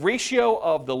the ratio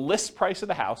of the list price of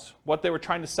the house, what they were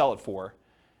trying to sell it for,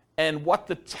 and what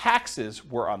the taxes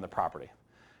were on the property.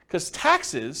 Because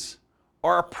taxes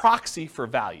are a proxy for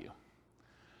value.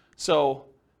 So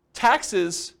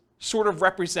taxes sort of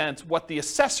represent what the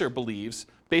assessor believes,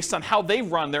 based on how they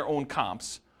run their own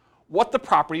comps, what the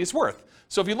property is worth.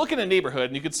 So if you look at a neighborhood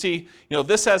and you can see,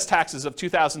 this has taxes of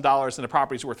 $2,000 and the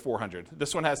property's worth $400.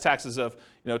 This one has taxes of,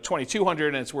 $2,200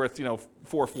 and it's worth,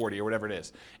 $440 or whatever it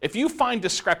is. If you find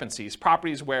discrepancies,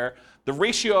 properties where the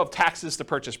ratio of taxes to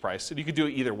purchase price, and you could do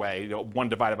it either way, one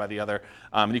divided by the other,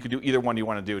 and you could do either one you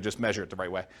want to do, just measure it the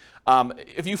right way.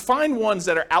 If you find ones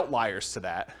that are outliers to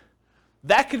that,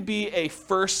 that could be a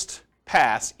first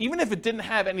pass, even if it didn't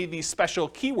have any of these special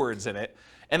keywords in it,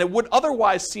 and it would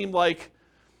otherwise seem like,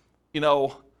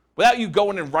 without you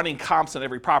going and running comps on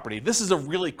every property, this is a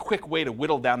really quick way to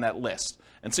whittle down that list.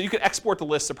 And so you can export the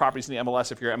list of properties in the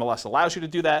MLS if your MLS allows you to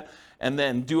do that, and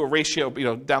then do a ratio,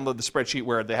 download the spreadsheet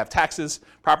where they have taxes,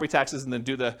 property taxes, and then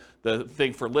do the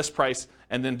thing for list price,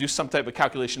 and then do some type of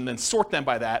calculation, and then sort them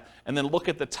by that, and then look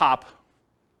at the top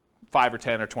 5 or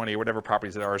 10 or 20 or whatever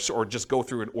properties there are, or just go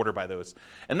through and order by those.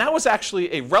 And that was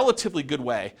actually a relatively good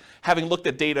way, having looked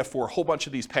at data for a whole bunch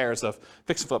of these pairs of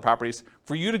fix and flip properties,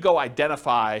 for you to go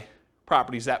identify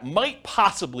properties that might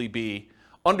possibly be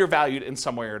undervalued in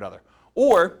some way or another.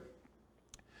 Or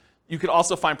you could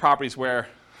also find properties where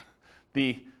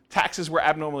the taxes were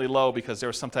abnormally low because there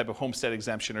was some type of homestead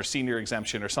exemption or senior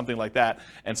exemption or something like that.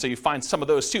 And so you find some of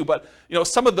those too. But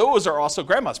some of those are also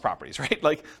grandma's properties, right?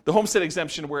 Like the homestead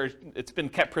exemption where it's been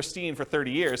kept pristine for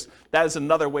 30 years, that is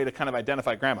another way to kind of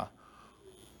identify grandma.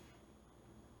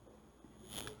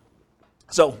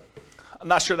 So I'm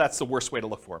not sure that's the worst way to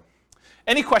look for.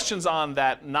 Any questions on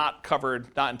that not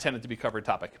intended to be covered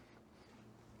topic?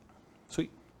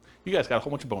 Sweet. You guys got a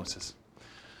whole bunch of bonuses.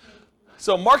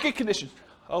 So market conditions.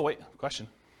 Oh, wait, question.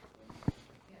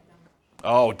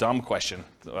 Oh, dumb question.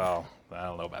 Well, I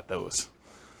don't know about those.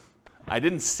 I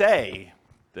didn't say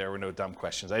there were no dumb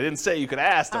questions. I didn't say you could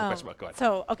ask dumb questions. Go ahead.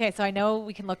 So I know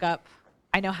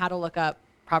I know how to look up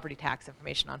property tax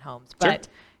information on homes, but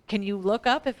Sure. Can you look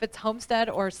up if it's homestead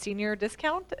or senior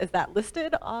discount? Is that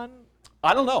listed on?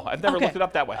 I don't know. I've never looked it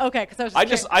up that way. Okay,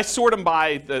 because I sort them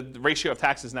by the ratio of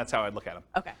taxes, and that's how I look at them.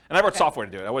 Okay. And I wrote software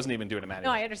to do it. I wasn't even doing it manually.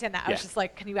 No, I understand that. I was just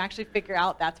like, can you actually figure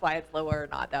out that's why it's lower or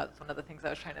not? That was one of the things I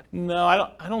was trying to. No,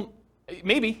 I don't.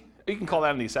 Maybe you can call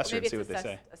that in the assessor and see what they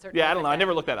say. Yeah, I don't know. I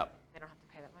never looked that up. They don't have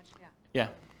to pay that much. Yeah.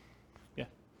 Yeah.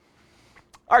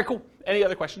 All right, cool. Any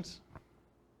other questions?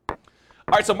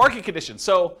 All right, so market conditions.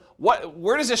 So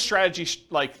where does this strategy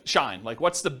shine? Like,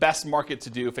 what's the best market to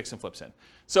do fix and flips in?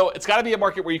 So it's got to be a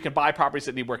market where you can buy properties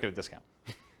that need work at a discount.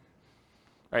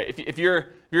 Right? If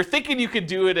you're thinking you could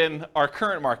do it in our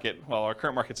current market, well, our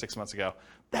current market 6 months ago,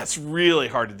 that's really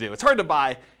hard to do. It's hard to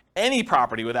buy any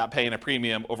property without paying a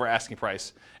premium over asking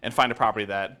price and find a property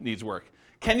that needs work.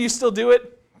 Can you still do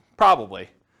it? Probably.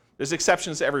 There's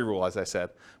exceptions to every rule, as I said,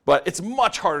 but it's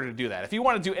much harder to do that. If you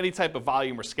want to do any type of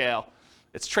volume or scale,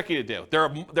 it's tricky to do.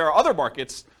 There are other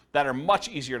markets that are much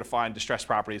easier to find distressed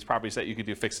properties that you could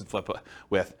do fix and flip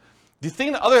with.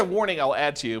 The other warning I'll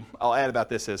add about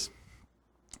this is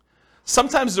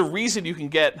sometimes the reason you can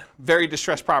get very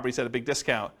distressed properties at a big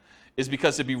discount is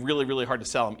because it'd be really, really hard to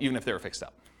sell them even if they were fixed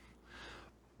up.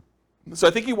 So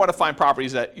I think you want to find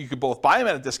properties that you could both buy them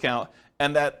at a discount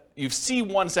and that you see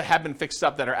ones that have been fixed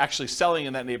up that are actually selling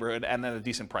in that neighborhood and at a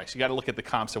decent price. You got to look at the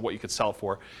comps of what you could sell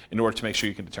for in order to make sure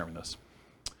you can determine those.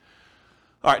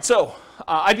 All right, so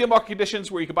ideal market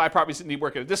conditions where you can buy properties that need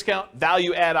work at a discount,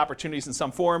 value add opportunities in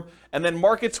some form, and then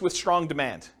markets with strong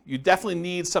demand. You definitely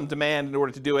need some demand in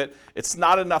order to do it. It's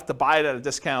not enough to buy it at a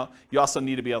discount. You also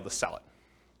need to be able to sell it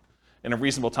in a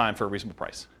reasonable time for a reasonable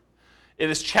price.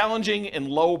 It is challenging in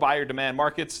low buyer demand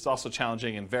markets. It's also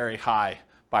challenging in very high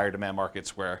buyer demand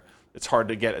markets where it's hard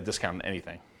to get a discount on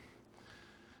anything.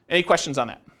 Any questions on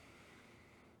that?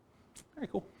 Very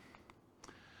cool.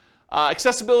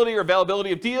 Accessibility or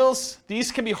availability of deals.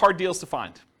 These can be hard deals to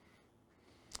find.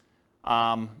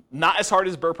 Not as hard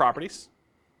as BRRRR properties.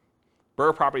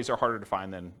 BRRRR properties are harder to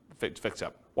find than fix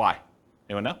up. Why?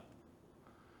 Anyone know?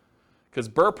 Because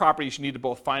BRRRR properties, you need to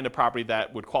both find a property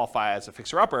that would qualify as a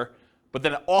fixer-upper, but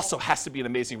then it also has to be an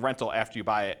amazing rental after you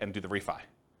buy it and do the refi.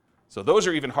 So those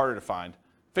are even harder to find.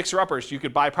 Fixer-uppers, you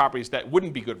could buy properties that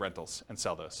wouldn't be good rentals and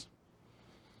sell those.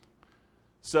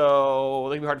 So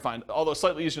they can be hard to find, although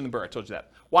slightly easier than Burr, I told you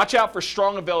that. Watch out for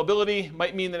strong availability.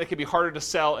 Might mean that it can be harder to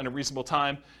sell in a reasonable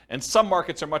time. And some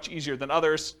markets are much easier than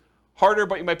others. Harder,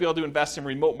 but you might be able to invest in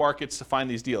remote markets to find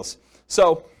these deals.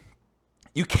 So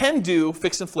you can do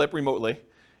fix and flip remotely.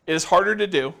 It is harder to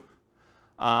do.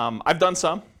 I've done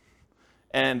some,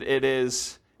 and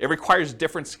it requires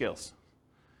different skills.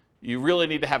 You really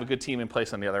need to have a good team in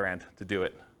place on the other end to do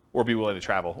it, or be willing to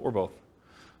travel, or both.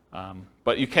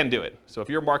 But you can do it. So if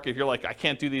your market, if you're like, I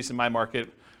can't do these in my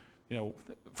market,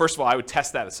 first of all, I would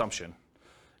test that assumption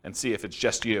and see if it's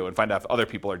just you and find out if other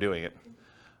people are doing it.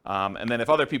 And then if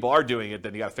other people are doing it,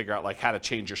 then you got to figure out how to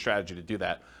change your strategy to do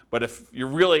that. But if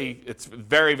it's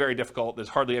very, very difficult, there's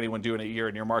hardly anyone doing it here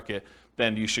in your market,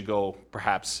 then you should go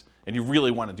perhaps, and you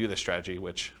really want to do this strategy,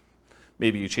 which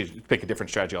maybe you pick a different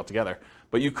strategy altogether.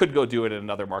 But you could go do it in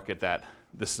another market that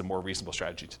this is a more reasonable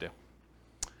strategy to do.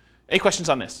 Any questions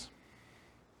on this?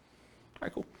 All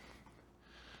right, cool.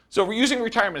 So we're using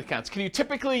retirement accounts. Can you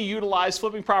typically utilize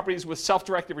flipping properties with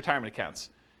self-directed retirement accounts?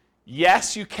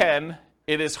 Yes, you can.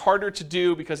 It is harder to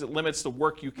do because it limits the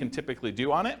work you can typically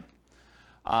do on it.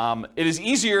 It is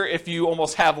easier if you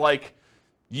almost have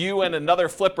you and another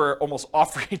flipper almost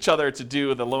offer each other to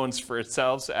do the loans for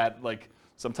yourselves at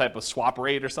some type of swap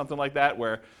rate or something like that,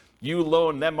 where you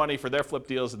loan them money for their flip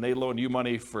deals and they loan you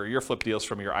money for your flip deals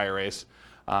from your IRAs.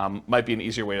 Might be an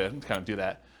easier way to kind of do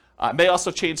that. It may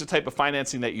also change the type of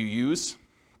financing that you use.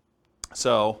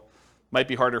 So might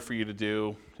be harder for you to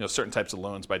do certain types of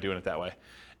loans by doing it that way.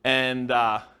 And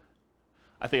I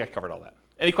think I covered all that.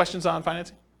 Any questions on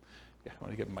financing? Yeah, I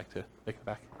want to give the mic to make it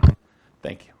back.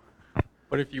 Thank you.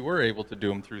 But if you were able to do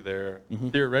them through there,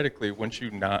 theoretically, wouldn't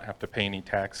you not have to pay any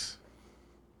tax?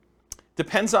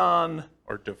 Depends on...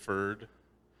 Or deferred?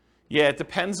 Yeah, it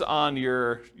depends on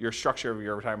your structure of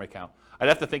your retirement account. I'd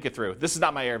have to think it through. This is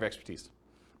not my area of expertise.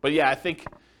 But yeah, I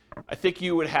think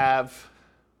you would have...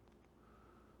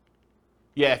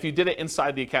 Yeah, if you did it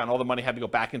inside the account, all the money had to go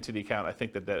back into the account. I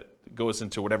think that goes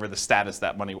into whatever the status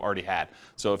that money already had.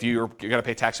 So if you're going to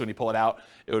pay tax when you pull it out,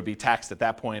 it would be taxed at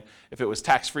that point. If it was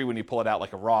tax-free when you pull it out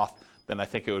like a Roth, then I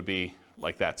think it would be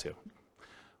like that too.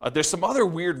 There's some other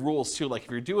weird rules too, like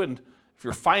if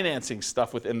you're financing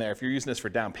stuff within there, if you're using this for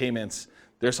down payments,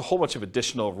 there's a whole bunch of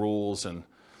additional rules, and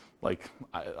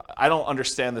I don't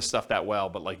understand this stuff that well,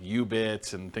 but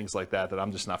UBITs and things like that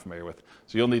I'm just not familiar with.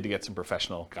 So you'll need to get some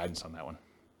professional guidance on that one.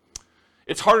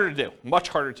 It's harder to do, much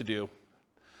harder to do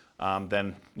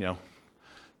than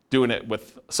doing it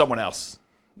with someone else's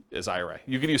IRA.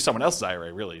 You can use someone else's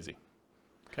IRA real easy.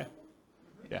 Okay.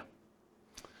 Yeah.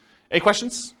 Any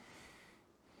questions?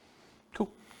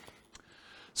 Cool.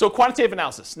 So quantitative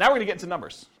analysis. Now we're going to get into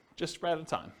numbers, just right out of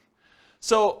time.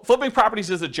 So flipping properties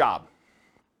is a job.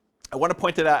 I want to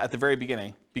point that out at the very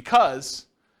beginning because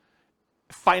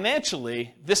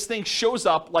financially, this thing shows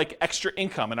up like extra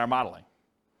income in our modeling,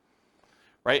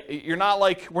 right?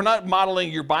 We're not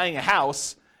modeling you're buying a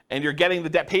house and you're getting the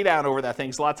debt pay down over that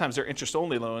thing. So a lot of times they're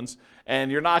interest-only loans, and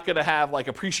you're not going to have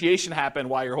appreciation happen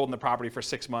while you're holding the property for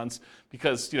 6 months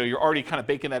because you're already kind of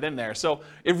baking that in there. So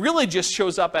it really just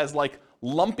shows up as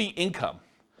lumpy income.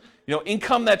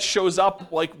 Income that shows up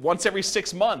once every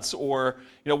 6 months or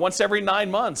once every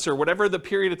 9 months or whatever the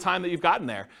period of time that you've gotten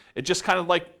there. It just kind of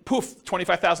poof,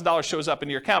 $25,000 shows up in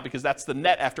your account because that's the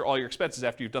net after all your expenses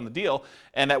after you've done the deal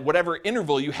and at whatever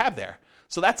interval you have there.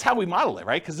 So that's how we model it,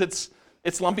 right? Because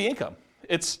it's lumpy income.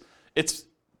 It's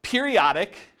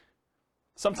periodic,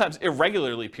 sometimes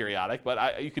irregularly periodic,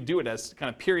 but you could do it as kind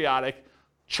of periodic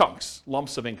chunks,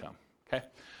 lumps of income, okay?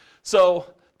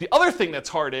 So the other thing that's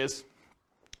hard is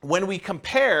when we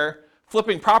compare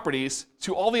flipping properties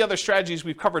to all the other strategies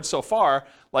we've covered so far,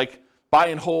 like buy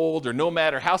and hold or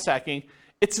nomad or house hacking,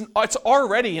 it's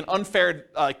already an unfair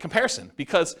comparison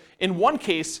because in one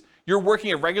case, you're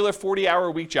working a regular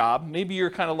 40-hour-a-week job. Maybe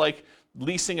you're kind of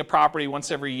leasing a property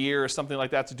once every year or something like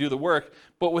that to do the work.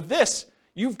 But with this,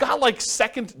 you've got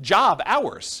second job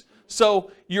hours.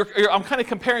 So I'm kind of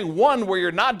comparing one where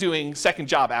you're not doing second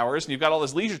job hours and you've got all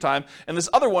this leisure time, and this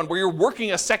other one where you're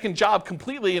working a second job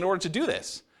completely in order to do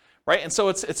this, right? And so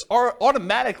it's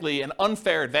automatically an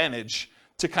unfair advantage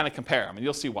to kind of compare them, and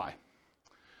you'll see why.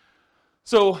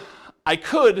 So I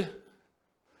could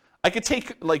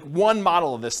take one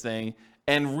model of this thing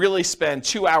and really spend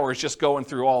 2 hours just going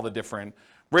through all the different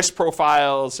risk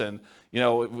profiles and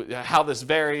how this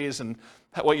varies and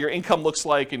what your income looks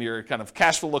like and your kind of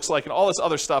cash flow looks like and all this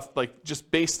other stuff,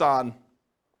 just based on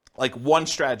one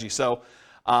strategy. So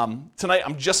tonight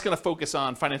I'm just going to focus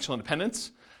on financial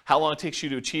independence, how long it takes you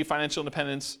to achieve financial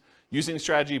independence, using the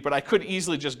strategy, but I could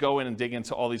easily just go in and dig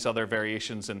into all these other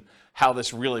variations and how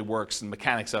this really works and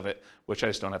mechanics of it, which I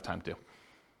just don't have time to do.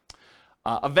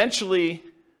 Eventually,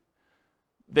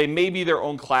 they may be their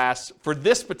own class. For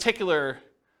this particular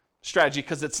strategy,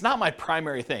 because it's not my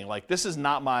primary thing, like this is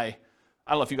not my,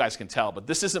 I don't know if you guys can tell, but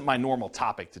this isn't my normal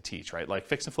topic to teach, right? Like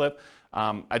fix and flip.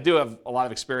 I do have a lot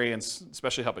of experience,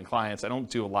 especially helping clients. I don't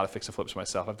do a lot of fix and flips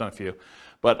myself. I've done a few.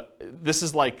 But this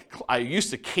is like, I used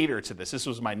to cater to this. This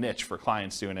was my niche for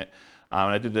clients doing it.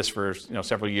 And I did this for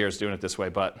several years doing it this way,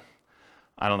 but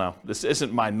I don't know. This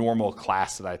isn't my normal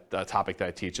class topic that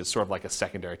I teach. It's sort of like a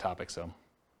secondary topic. So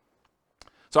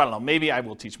I don't know. Maybe I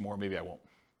will teach more. Maybe I won't.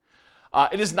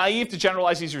 It is naive to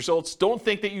generalize these results. Don't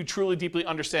think that you truly deeply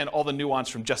understand all the nuance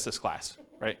from just this class,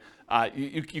 right?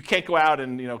 You can't go out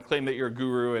and claim that you're a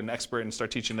guru and expert and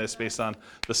start teaching this based on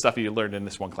the stuff you learned in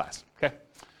this one class, okay?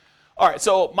 All right,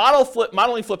 so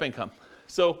modeling flip income.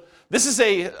 So this is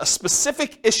a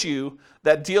specific issue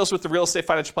that deals with the real estate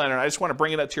financial planner, and I just want to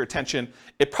bring it up to your attention.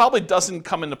 It probably doesn't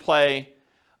come into play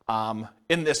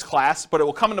in this class, but it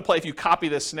will come into play if you copy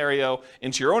this scenario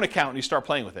into your own account and you start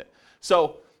playing with it.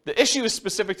 So the issue is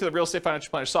specific to the real estate financial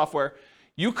planner software.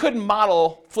 You could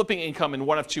model flipping income in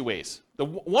one of two ways. The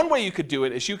one way you could do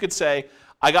it is you could say,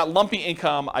 I got lumpy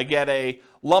income, I get a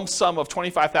lump sum of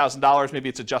 $25,000, maybe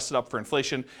it's adjusted up for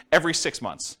inflation, every 6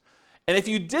 months. And if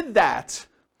you did that,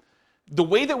 the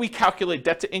way that we calculate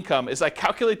debt to income is I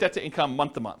calculate debt to income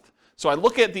month to month. So I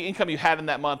look at the income you had in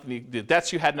that month and the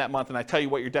debts you had in that month, and I tell you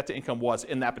what your debt to income was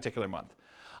in that particular month.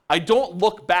 I don't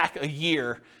look back a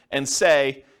year and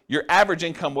say, your average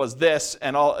income was this,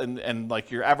 and like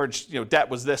your average debt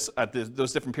was this at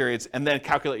those different periods, and then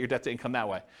calculate your debt to income that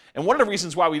way. And one of the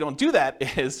reasons why we don't do that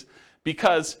is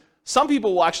because some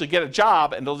people will actually get a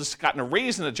job and they'll just gotten a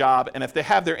raise in a job, and if they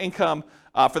have their income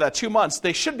for that 2 months,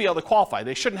 they should be able to qualify.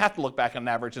 They shouldn't have to look back on an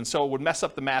average, and so it would mess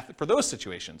up the math for those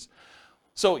situations.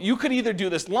 So you could either do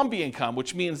this lumpy income,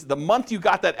 which means the month you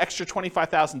got that extra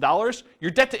 $25,000, your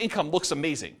debt to income looks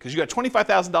amazing because you got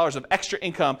 $25,000 of extra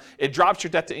income. It drops your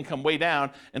debt to income way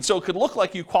down, and so it could look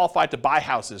like you qualified to buy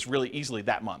houses really easily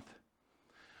that month.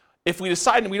 If we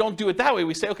decide and we don't do it that way,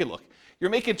 we say, okay, look, you're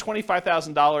making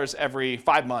 $25,000 every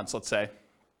 5 months, let's say.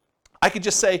 I could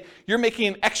just say you're making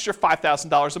an extra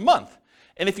 $5,000 a month.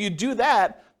 And if you do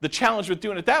that, the challenge with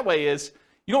doing it that way is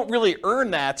you don't really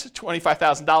earn that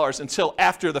 $25,000 until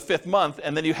after the 5th month,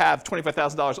 and then you have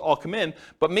 $25,000 all come in,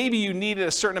 but maybe you needed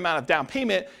a certain amount of down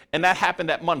payment, and that happened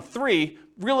at month 3,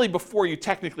 really before you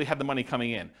technically had the money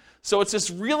coming in. So it's this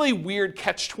really weird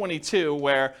catch-22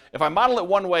 where if I model it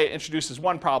one way, it introduces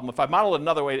one problem. If I model it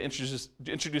another way, it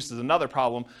introduces another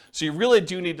problem. So you really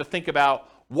do need to think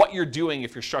about what you're doing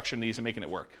if you're structuring these and making it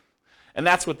work. And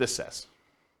that's what this says.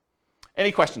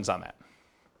 Any questions on that?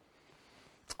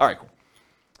 All right, cool.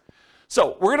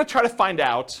 So we're going to try to find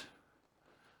out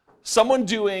someone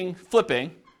doing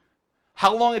flipping,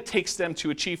 how long it takes them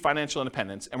to achieve financial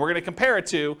independence. And we're going to compare it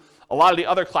to a lot of the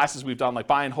other classes we've done, like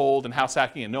buy and hold and house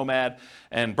hacking and nomad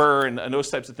and BRRRR and those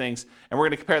types of things. And we're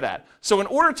going to compare that. So in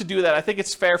order to do that, I think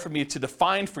it's fair for me to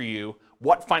define for you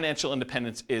what financial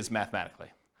independence is mathematically.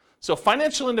 So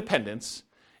financial independence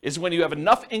is when you have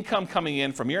enough income coming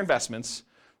in from your investments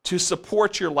to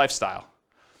support your lifestyle.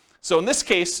 So in this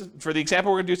case, for the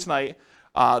example we're going to do tonight,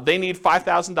 they need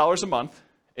 $5,000 a month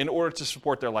in order to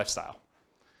support their lifestyle.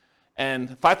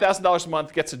 And $5,000 a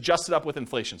month gets adjusted up with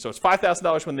inflation. So it's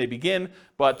 $5,000 when they begin,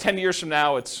 but 10 years from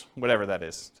now, it's whatever that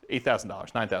is,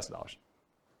 $8,000, $9,000.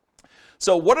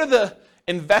 So what are the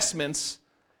investments,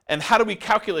 and how do we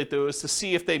calculate those to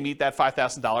see if they meet that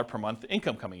 $5,000 per month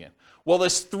income coming in? Well,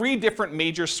 there's 3 different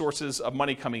major sources of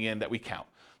money coming in that we count.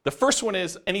 The first one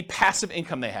is any passive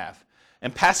income they have.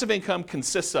 And passive income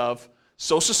consists of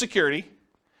Social Security,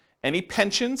 any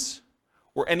pensions,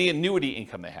 or any annuity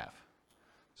income they have.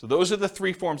 So those are the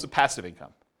 3 forms of passive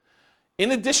income.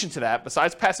 In addition to that,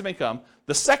 besides passive income,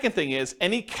 the second thing is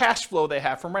any cash flow they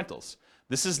have from rentals.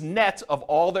 This is net of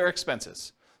all their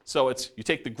expenses. So it's you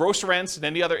take the gross rents and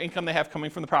any other income they have coming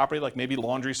from the property, like maybe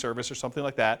laundry service or something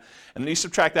like that, and then you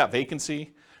subtract out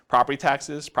vacancy, property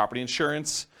taxes, property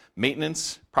insurance,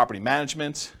 maintenance, property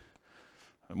management,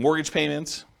 mortgage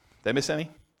payments. Did I miss any?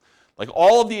 Like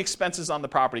all of the expenses on the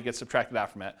property get subtracted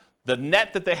out from that. The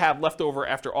net that they have left over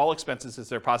after all expenses is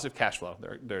their positive cash flow,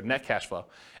 their net cash flow.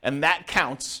 And that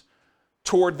counts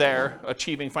toward their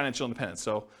achieving financial independence.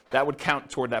 So that would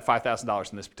count toward that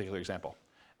 $5,000 in this particular example.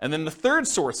 And then the third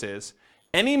source is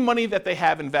any money that they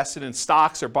have invested in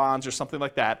stocks or bonds or something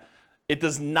like that, it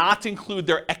does not include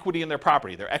their equity in their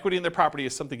property. Their equity in their property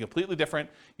is something completely different.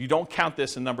 You don't count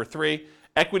this in number 3.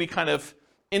 Equity kind of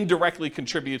indirectly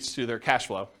contributes to their cash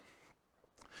flow.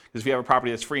 Because if you have a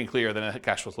property that's free and clear, then it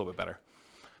cash flows a little bit better.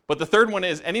 But the third one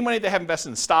is any money they have invested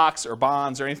in stocks or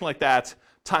bonds or anything like that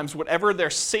times whatever their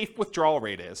safe withdrawal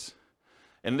rate is.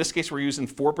 In this case, we're using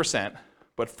 4%,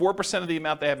 but 4% of the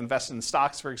amount they have invested in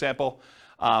stocks, for example,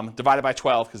 divided by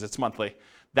 12 because it's monthly,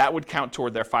 that would count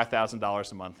toward their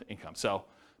 $5,000 a month income. So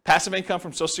passive income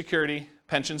from Social Security,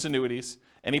 pensions, annuities,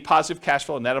 any positive cash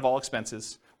flow net of all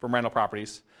expenses from rental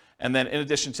properties, and then in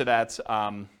addition to that,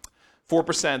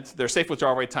 4%, their safe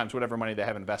withdrawal rate times whatever money they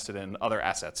have invested in other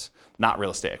assets, not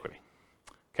real estate equity.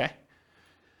 Okay?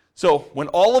 So when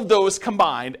all of those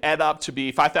combined add up to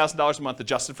be $5,000 a month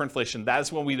adjusted for inflation, that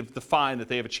is when we define that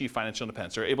they have achieved financial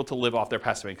independence. They're able to live off their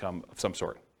passive income of some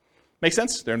sort. Make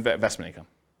sense? Their investment income.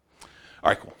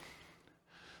 All right, cool.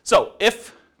 So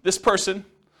if this person,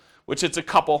 which it's a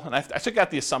couple, and I took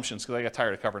out the assumptions because I got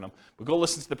tired of covering them, but go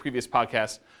listen to the previous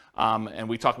podcast, and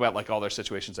we talk about like all their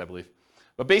situations, I believe.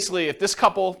 But basically, if this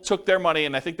couple took their money,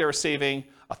 and I think they were saving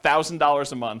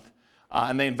 $1,000 a month,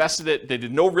 and they invested it, they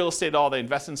did no real estate at all, they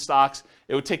invested in stocks,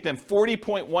 it would take them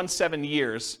 40.17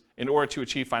 years in order to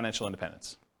achieve financial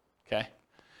independence. Okay?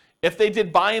 If they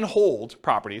did buy and hold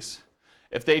properties,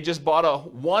 if they just bought a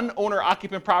one owner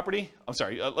occupant property,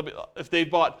 if they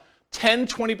bought 10,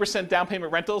 20% down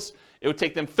payment rentals, it would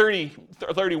take them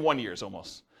 31 years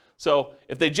almost. So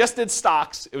if they just did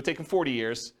stocks, it would take them 40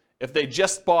 years. If they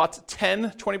just bought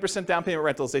 10, 20% down payment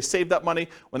rentals, they saved up money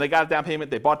when they got a down payment,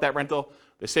 they bought that rental,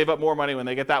 they save up more money when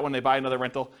they get that one, they buy another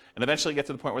rental, and eventually get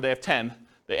to the point where they have 10.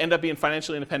 They end up being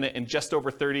financially independent in just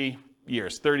over 30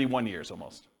 years, 31 years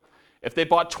almost. If they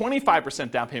bought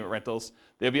 25% down payment rentals,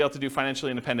 they'll be able to do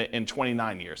financially independent in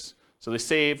 29 years. So they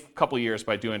save a couple years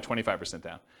by doing 25%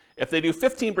 down. If they do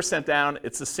 15% down,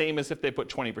 it's the same as if they put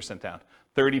 20% down,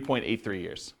 30.83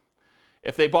 years.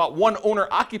 If they bought one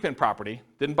owner-occupant property,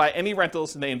 didn't buy any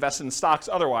rentals, and they invested in stocks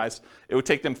otherwise, it would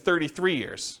take them 33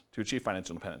 years to achieve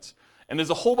financial independence. And there's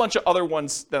a whole bunch of other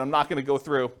ones that I'm not going to go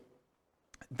through.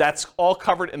 That's all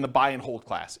covered in the buy and hold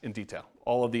class in detail,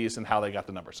 all of these and how they got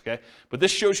the numbers, okay? But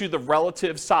this shows you the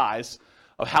relative size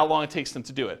of how long it takes them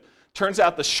to do it. Turns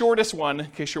out the shortest one,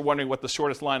 in case you're wondering what the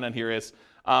shortest line on here is,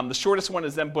 the shortest one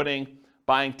is them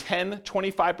buying 10,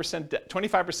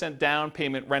 25% down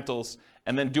payment rentals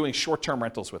and then doing short-term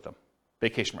rentals with them,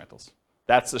 vacation rentals.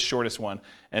 That's the shortest one,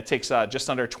 and it takes just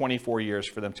under 24 years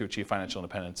for them to achieve financial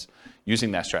independence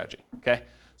using that strategy, okay?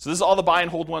 So this is all the buy and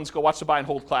hold ones. Go watch the buy and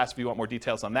hold class if you want more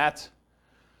details on that.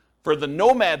 For the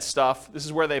nomad stuff, this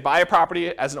is where they buy a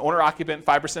property as an owner-occupant,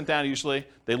 5% down usually.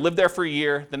 They live there for a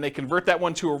year, then they convert that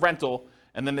one to a rental,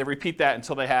 and then they repeat that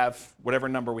until they have whatever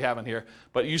number we have on here,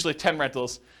 but usually 10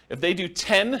 rentals. If they do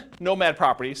 10 nomad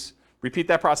properties, repeat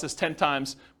that process 10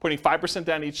 times, putting 5%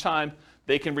 down each time,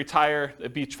 they can retire,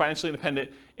 be financially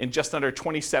independent in just under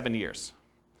 27 years.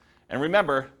 And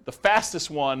remember, the fastest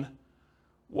one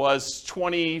was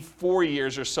 24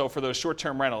 years or so for those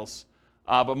short-term rentals,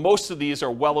 but most of these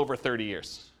are well over 30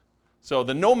 years. So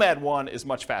the nomad one is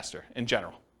much faster in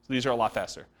general. So these are a lot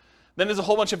faster. Then there's a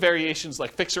whole bunch of variations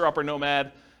like fixer-upper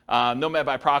nomad, nomad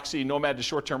by proxy, nomad to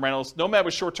short-term rentals. Nomad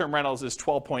with short-term rentals is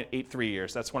 12.83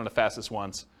 years. That's one of the fastest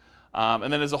ones. And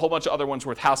then there's a whole bunch of other ones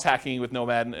with house hacking with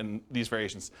nomad and these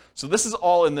variations. So this is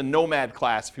all in the nomad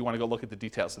class if you want to go look at the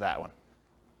details of that one.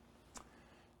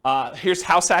 Here's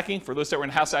house hacking for those that were in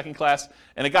house hacking class.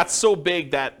 And it got so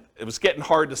big that it was getting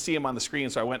hard to see them on the screen,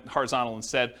 so I went horizontal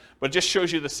instead. But it just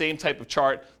shows you the same type of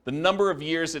chart, the number of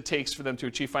years it takes for them to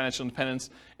achieve financial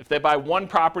independence. If they buy one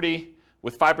property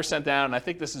with 5% down, and I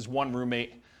think this is one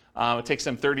roommate, it takes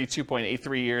them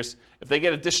 32.83 years. If they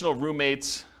get additional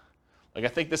roommates, like I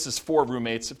think this is 4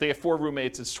 roommates. If they have 4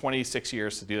 roommates, it's 26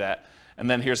 years to do that. And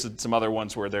then here's some other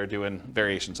ones where they're doing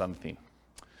variations on the theme.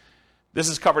 This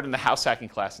is covered in the house hacking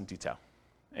class in detail.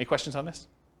 Any questions on this?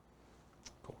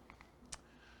 Cool.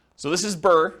 So this is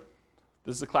BRRRR.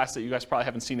 This is a class that you guys probably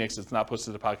haven't seen yet because it's not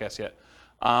posted to the podcast yet.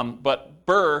 But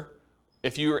BRRRR,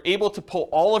 if you're able to pull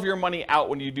all of your money out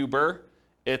when you do BRRRR,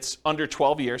 it's under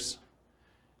 12 years.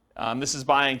 This is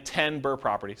buying 10 BRRRR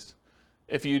properties.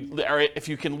 If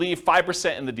you can leave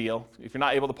 5% in the deal, if you're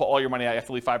not able to pull all your money out, you have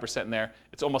to leave 5% in there.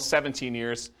 It's almost 17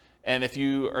 years. And if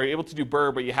you are able to do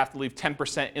BRRRR, but you have to leave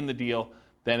 10% in the deal,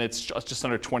 then it's just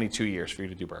under 22 years for you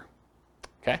to do BRRRR.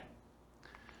 Okay?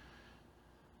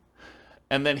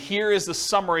 And then here is the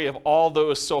summary of all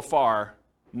those so far,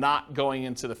 not going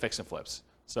into the fix and flips.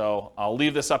 So I'll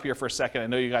leave this up here for a second. I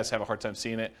know you guys have a hard time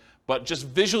seeing it, but just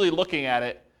visually looking at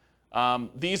it,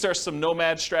 these are some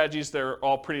nomad strategies. They're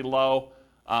all pretty low.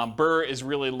 BRRRR is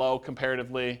really low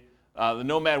comparatively. The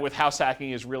nomad with house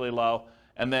hacking is really low.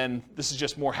 And then this is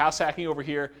just more house hacking over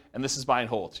here, and this is buy and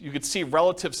hold. You could see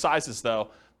relative sizes, though,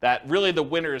 that really the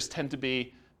winners tend to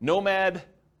be nomad,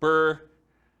 BRRRR,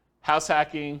 house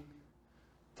hacking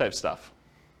type stuff.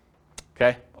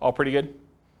 Okay, all pretty good?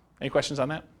 Any questions on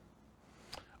that?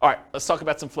 All right, let's talk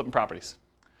about some flipping properties.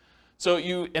 So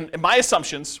in my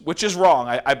assumptions, which is wrong,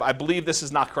 I believe this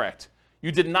is not correct,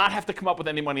 you did not have to come up with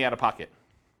any money out of pocket.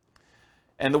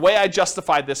 And the way I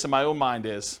justified this in my own mind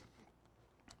is,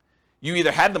 you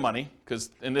either had the money, because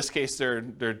in this case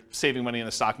they're saving money in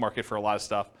the stock market for a lot of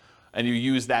stuff, and you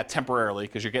use that temporarily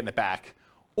because you're getting it back,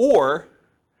 or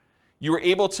you were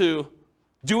able to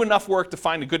do enough work to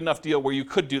find a good enough deal where you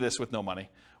could do this with no money,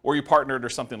 or you partnered or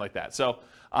something like that. So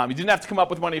you didn't have to come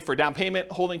up with money for down payment,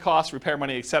 holding costs, repair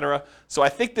money, et cetera. So I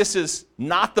think this is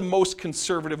not the most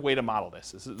conservative way to model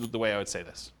this. This is the way I would say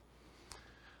this.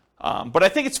 But I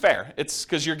think it's fair. It's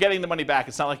because you're getting the money back.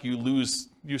 It's not like you lose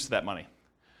use of that money.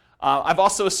 I've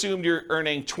also assumed you're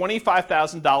earning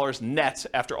 $25,000 net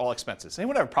after all expenses.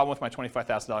 Anyone have a problem with my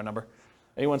 $25,000 number?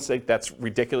 Anyone think that's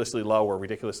ridiculously low or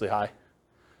ridiculously high?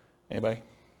 Anybody?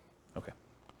 Okay.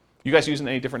 You guys using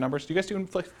any different numbers? Do you guys do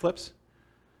flips?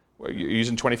 You're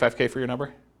using 25K for your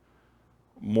number?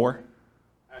 More?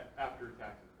 After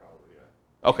taxes, probably,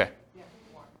 yeah. Okay. Yeah,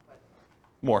 more. But,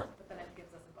 More. but then it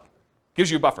gives us a buffer.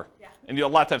 Gives you a buffer. Yeah. And you a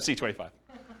lot of times see 25.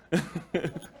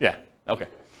 Yeah, okay.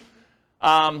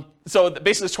 So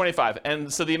basically it's 25.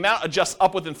 And so the amount adjusts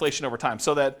up with inflation over time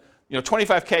so that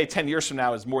 25K 10 years from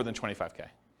now is more than 25K.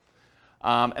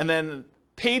 And then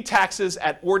paid taxes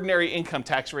at ordinary income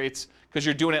tax rates because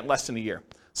you're doing it in less than a year.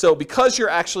 So because you're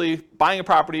actually buying a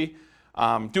property,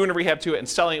 doing a rehab to it, and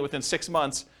selling it within 6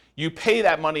 months, you pay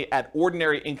that money at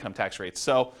ordinary income tax rates.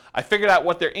 So I figured out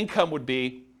what their income would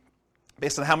be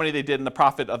based on how many they did in the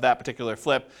profit of that particular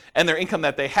flip and their income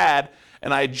that they had,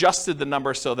 and I adjusted the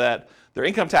number so that their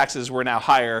income taxes were now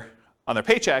higher on their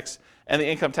paychecks, and the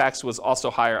income tax was also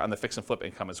higher on the fix and flip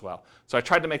income as well. So I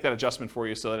tried to make that adjustment for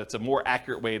you so that it's a more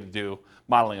accurate way to do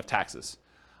modeling of taxes.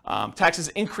 Taxes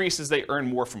increase as they earn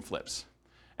more from flips.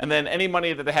 And then any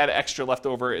money that they had extra left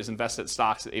over is invested in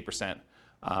stocks at 8%.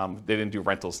 They didn't do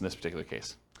rentals in this particular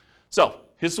case. So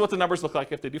here's what the numbers look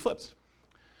like if they do flips.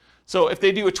 So if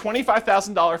they do a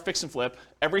 $25,000 fix and flip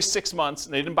every 6 months,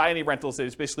 and they didn't buy any rentals, they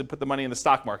just basically put the money in the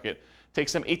stock market, it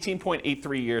takes them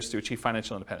 18.83 years to achieve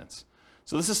financial independence.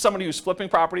 So this is somebody who's flipping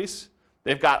properties.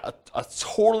 They've got a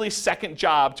totally second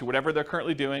job to whatever they're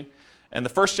currently doing. And the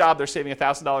first job, they're saving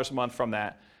 $1,000 a month from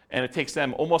that. And it takes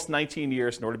them almost 19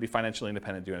 years in order to be financially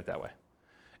independent doing it that way.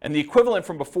 And the equivalent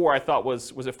from before, I thought,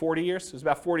 was it 40 years? It was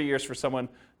about 40 years for someone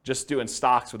just doing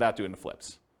stocks without doing the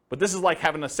flips. But this is like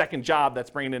having a second job that's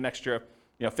bringing in an extra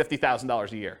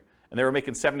 $50,000 a year. And they were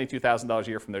making $72,000 a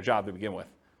year from their job to begin with,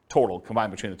 total,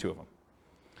 combined between the two of them.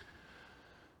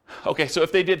 Okay, so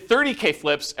if they did 30K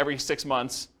flips every 6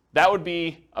 months, that would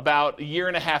be about a year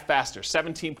and a half faster,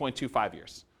 17.25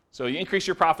 years. So you increase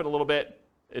your profit a little bit,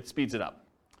 it speeds it up.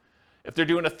 If they're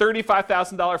doing a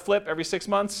 $35,000 flip every 6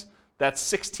 months, that's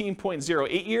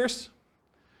 16.08 years.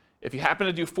 If you happen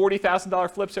to do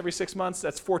 $40,000 flips every 6 months,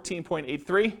 that's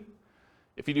 14.83.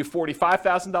 If you do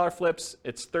 $45,000 flips,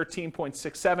 it's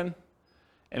 13.67.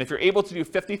 And if you're able to do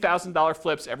 $50,000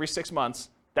 flips every 6 months,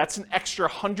 that's an extra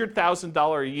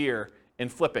 $100,000 a year in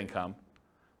flip income.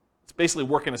 It's basically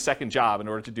working a second job in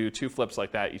order to do 2 flips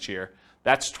like that each year.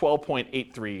 That's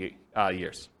 12.83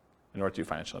 years in order to do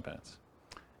financial independence.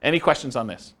 Any questions on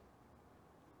this?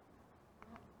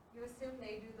 You assume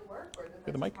they do the work, or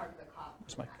the mic? part of the cost?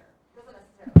 Where's the mic? It doesn't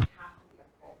necessarily have to be a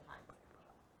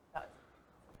full-time.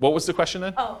 What was the question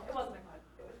then? Oh, it wasn't a question.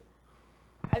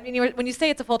 I mean, when you say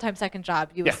it's a full-time second job,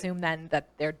 you assume then that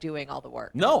they're doing all the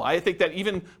work. No, I think that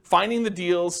even finding the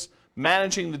deals,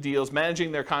 managing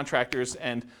their contractors,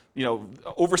 and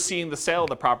overseeing the sale of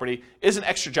the property is an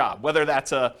extra job. Whether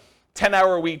that's a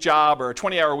 10-hour-a-week job or a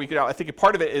 20-hour-a-week job, I think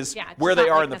part of it is where they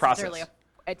are in the process.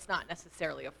 It's not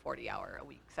necessarily a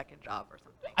 40-hour-a-week second job or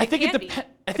something. I think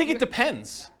it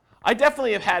depends. I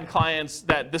definitely have had clients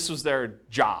that this was their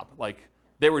job, like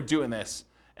they were doing this,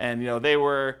 and they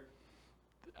were,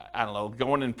 I don't know,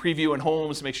 going and previewing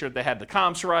homes to make sure that they had the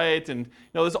comps right, and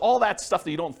there's all that stuff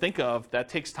that you don't think of that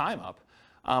takes time up.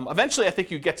 Eventually, I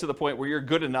think you get to the point where you're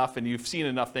good enough and you've seen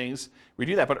enough things where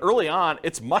you do that. But early on,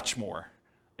 it's much more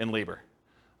in labor.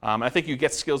 I think you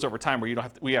get skills over time where you don't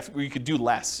have to, where you could do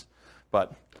less.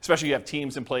 But especially you have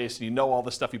teams in place and you know all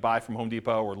the stuff you buy from Home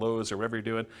Depot or Lowe's or whatever you're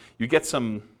doing, you get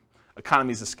some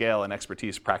economies of scale and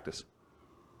expertise practice.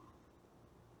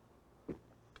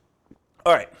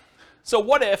 All right. So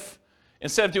what if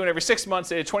instead of doing every 6 months,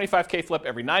 they did 25K flip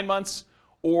every 9 months,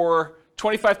 or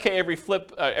 25K every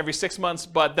flip every 6 months,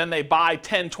 but then they buy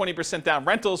 10, 20% down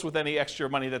rentals with any extra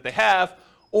money that they have,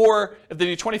 Or if they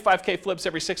do 25K flips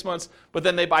every 6 months, but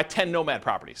then they buy 10 Nomad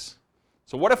properties.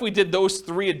 So what if we did those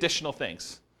 3 additional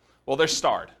things? Well, they're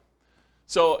starred.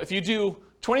 So if you do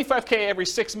 25K every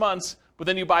 6 months, but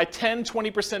then you buy 10,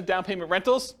 20% down payment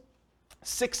rentals,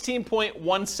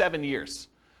 16.17 years.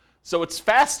 So it's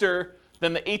faster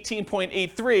than the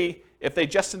 18.83 if they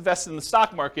just invested in the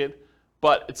stock market,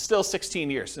 but it's still 16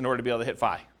 years in order to be able to hit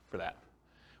FI for that.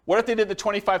 What if they did the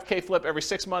 25K flip every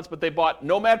 6 months, but they bought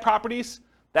Nomad properties?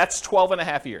 That's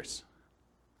 12.5 years.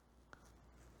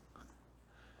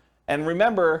 And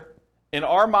remember, in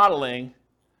our modeling,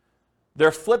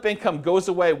 their flip income goes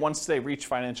away once they reach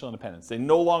financial independence. They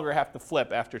no longer have to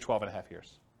flip after 12.5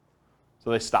 years. So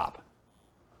they stop.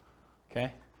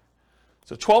 Okay?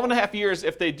 So 12.5 years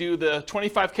if they do the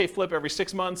 25K flip every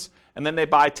 6 months, and then they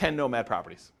buy 10 Nomad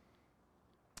properties.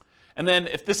 And then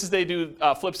if this is they do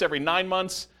flips every 9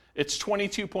 months, it's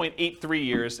 22.83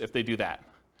 years if they do that.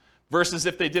 Versus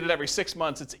if they did it every 6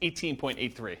 months, it's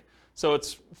 18.83. So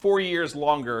it's 4 years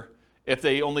longer if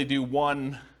they only do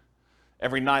one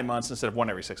every 9 months instead of one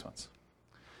every 6 months.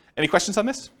 Any questions on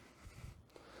this?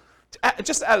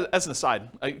 Just as an aside,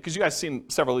 because you guys have seen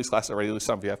several of these classes already, at least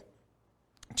some of you have.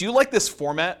 Do you like this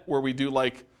format where we do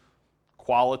like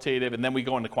qualitative and then we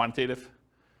go into quantitative?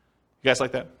 You guys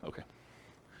like that? Okay.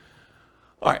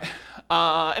 All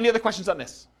right. Any other questions on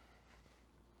this?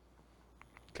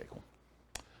 Okay, cool.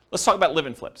 Let's talk about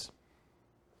live-in flips.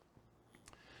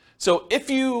 So if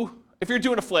you're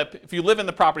doing a flip, if you live in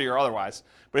the property or otherwise,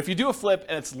 but if you do a flip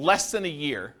and it's less than a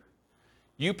year,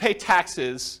 you pay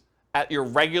taxes at your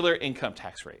regular income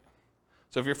tax rate.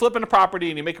 So if you're flipping a property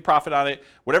and you make a profit on it,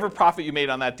 whatever profit you made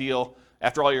on that deal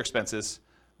after all your expenses,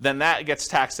 then that gets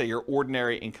taxed at your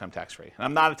ordinary income tax rate. And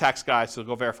I'm not a tax guy, so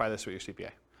go verify this with your CPA.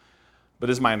 But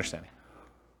this is my understanding.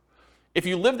 If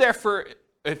you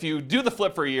do the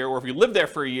flip for a year, or if you live there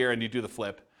for a year and you do the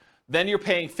flip, then you're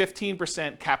paying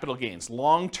 15% capital gains,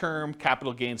 long-term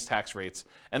capital gains tax rates.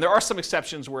 And there are some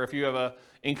exceptions where if you have an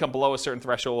income below a certain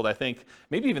threshold, I think,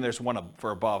 maybe even there's one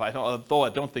for above, though I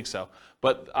don't think so.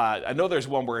 But I know there's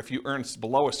one where if you earn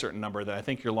below a certain number, then I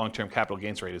think your long-term capital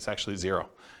gains rate is actually 0,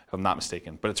 if I'm not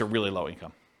mistaken. But it's a really low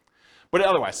income. But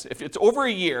otherwise, if it's over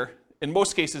a year, in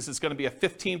most cases, it's going to be a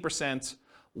 15%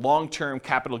 long-term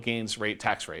capital gains rate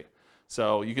tax rate.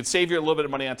 So you could save you a little bit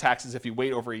of money on taxes if you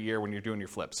wait over a year when you're doing your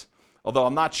flips. Although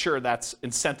I'm not sure that's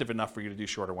incentive enough for you to do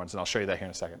shorter ones, and I'll show you that here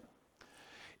in a second.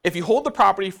 If you hold the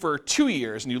property for 2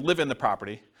 years and you live in the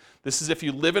property, this is if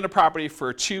you live in a property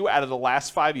for 2 out of the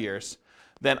last 5 years,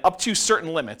 then up to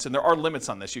certain limits, and there are limits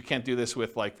on this. You can't do this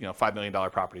with like $5 million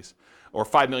properties or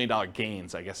 $5 million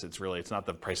gains. I guess it's not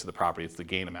the price of the property, it's the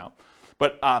gain amount.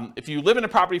 But if you live in a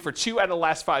property for 2 out of the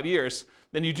last 5 years,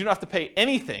 then you do not have to pay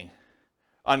anything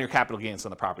on your capital gains on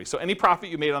the property. So any profit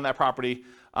you made on that property,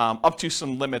 up to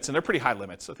some limits, and they're pretty high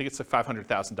limits. I think it's like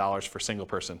 $500,000 for a single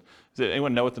person. Does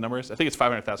anyone know what the number is? I think it's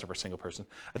 $500,000 for a single person.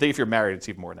 I think if you're married, it's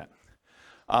even more than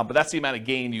that. But that's the amount of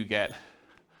gain you get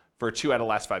for 2 out of the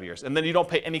last 5 years. And then you don't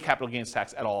pay any capital gains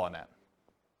tax at all on that.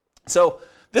 So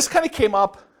this kind of came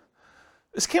up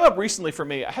recently for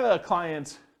me. I had a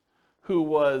client who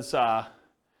was,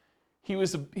 he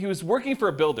was working for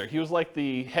a builder. He was like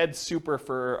the head super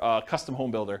for a custom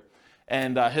home builder.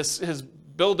 And his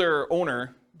builder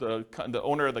owner, the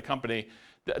owner of the company,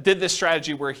 did this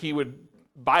strategy where he would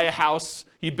buy a house,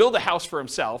 he'd build a house for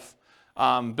himself,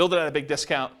 build it at a big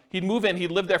discount. He'd move in,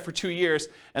 he'd live there for 2 years,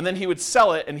 and then he would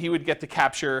sell it and he would get to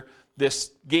capture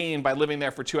this gain by living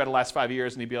there for 2 out of the last 5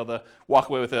 years, and he'd be able to walk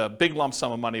away with a big lump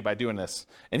sum of money by doing this.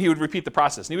 And he would repeat the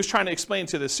process. And he was trying to explain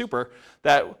to this super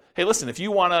that, hey, listen, if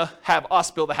you want to have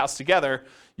us build a house together,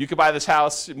 you could buy this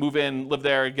house, move in, live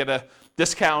there, get a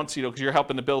discount, because you're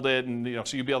helping to build it, and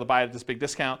so you'd be able to buy it at this big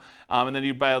discount. And then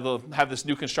you'd be able to have this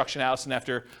new construction house, and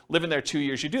after living there 2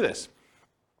 years, you do this.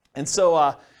 And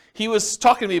so he was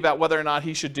talking to me about whether or not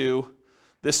he should do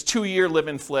this 2-year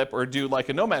live-in flip or do like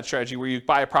a Nomad strategy where you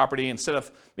buy a property instead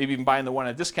of maybe even buying the one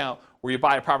at a discount, where you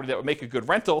buy a property that would make a good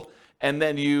rental and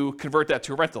then you convert that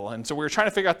to a rental. And so we were trying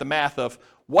to figure out the math of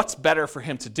what's better for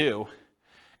him to do.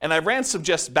 And I ran some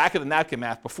just back of the napkin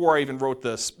math before I even wrote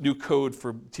this new code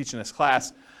for teaching this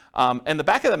class. And the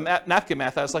back of the napkin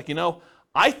math, I was like,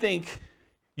 I think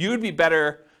you would be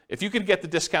better if you could get the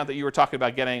discount that you were talking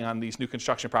about getting on these new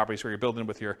construction properties where you're building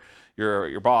with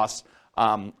your boss.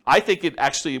 I think it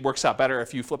actually works out better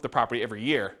if you flip the property every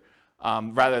year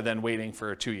rather than waiting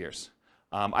for 2 years.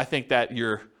 I think that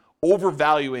you're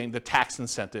overvaluing the tax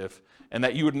incentive and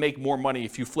that you would make more money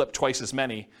if you flip twice as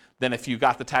many than if you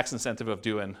got the tax incentive of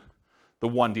doing the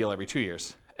one deal every 2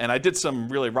 years. And I did some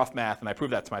really rough math and I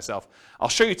proved that to myself. I'll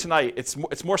show you tonight,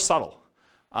 it's more subtle.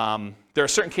 There are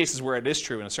certain cases where it is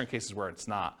true and certain cases where it's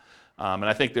not. And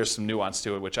I think there's some nuance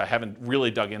to it, which I haven't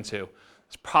really dug into.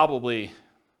 It's probably,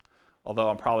 although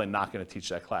I'm probably not going to teach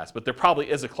that class, but there probably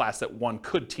is a class that one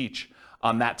could teach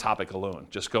on that topic alone,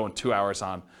 just going 2 hours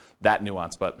on that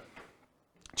nuance, but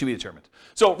to be determined.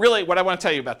 So really what I want to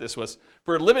tell you about this was,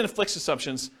 for live-in fixed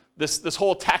assumptions, this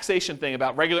whole taxation thing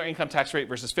about regular income tax rate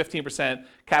versus 15%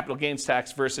 capital gains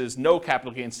tax versus no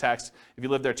capital gains tax if you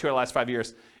live there 2 of the last 5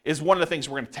 years is one of the things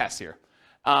we're going to test here.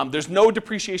 There's no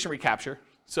depreciation recapture.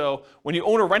 So when you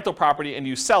own a rental property and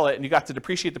you sell it and you got to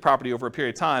depreciate the property over a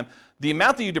period of time, the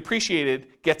amount that you depreciated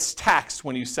gets taxed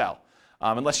when you sell.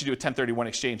 Unless you do a 1031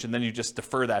 exchange, and then you just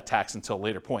defer that tax until a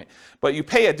later point. But you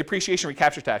pay a depreciation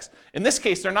recapture tax. In this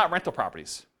case, they're not rental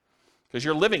properties because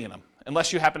you're living in them.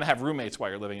 Unless you happen to have roommates while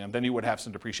you're living in them, then you would have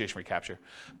some depreciation recapture.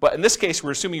 But in this case,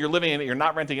 we're assuming you're living in it, you're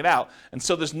not renting it out, and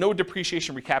so there's no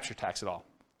depreciation recapture tax at all.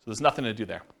 So there's nothing to do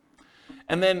there.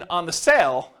 And then on the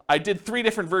sale, I did 3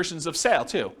 different versions of sale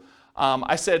too.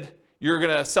 I said you're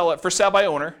going to sell it for sale by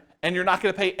owner, and you're not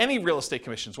going to pay any real estate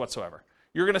commissions whatsoever.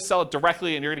 You're going to sell it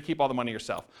directly, and you're going to keep all the money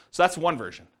yourself. So that's one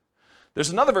version. There's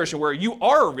another version where you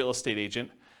are a real estate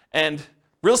agent, and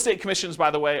real estate commissions,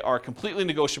 by the way, are completely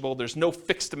negotiable. There's no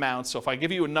fixed amount. So if I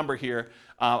give you a number here,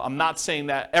 I'm not saying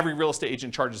that every real estate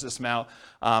agent charges this amount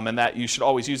and that you should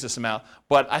always use this amount.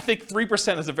 But I think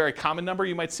 3% is a very common number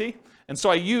you might see. And so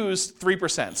I used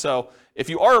 3%. So if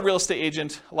you are a real estate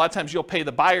agent, a lot of times you'll pay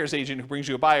the buyer's agent who brings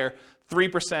you a buyer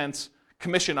 3%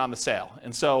 commission on the sale.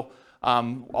 And so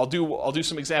I'll do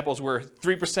some examples where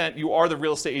 3% you are the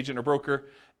real estate agent or broker.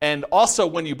 And also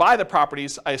when you buy the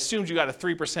properties, I assumed you got a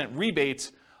 3%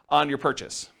 rebate on your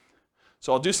purchase.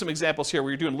 So I'll do some examples here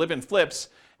where you're doing live-in flips,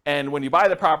 and when you buy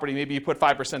the property, maybe you put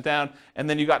 5% down, and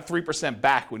then you got 3%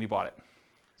 back when you bought it.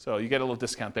 So you get a little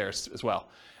discount there as well.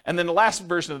 And then the last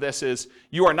version of this is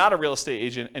you are not a real estate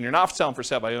agent and you're not selling for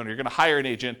sale by owner. You're going to hire an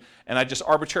agent, and I just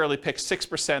arbitrarily picked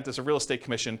 6% as a real estate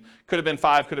commission. Could have been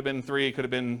 5, could have been 3, could have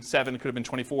been 7, could have been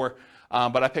 24.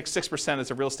 But I picked 6%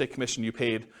 as a real estate commission you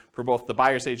paid for both the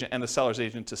buyer's agent and the seller's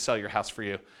agent to sell your house for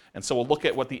you. And so we'll look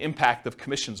at what the impact of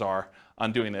commissions are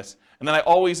on doing this. And then I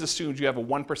always assumed you have a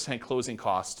 1% closing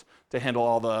cost to handle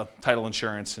all the title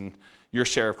insurance and your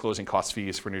share of closing cost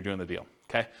fees when you're doing the deal.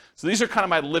 Okay? So these are kind of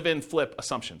my live-in flip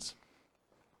assumptions.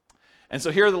 And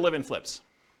so here are the live-in flips.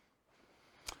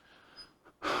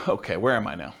 Okay, where am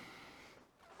I now?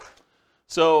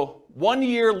 So 1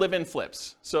 year live-in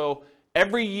flips. So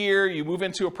every year you move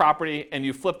into a property and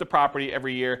you flip the property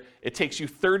every year. It takes you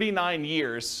 39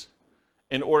 years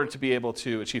in order to be able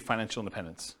to achieve financial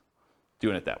independence,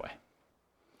 doing it that way.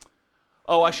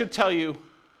 Oh, I should tell you,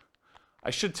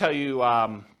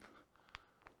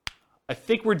 I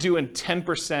think we're doing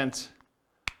 10%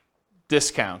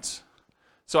 discounts.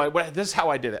 So this is how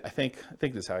I did it. I think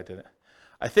this is how I did it.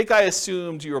 I think I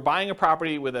assumed you were buying a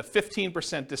property with a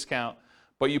 15% discount,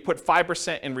 but you put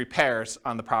 5% in repairs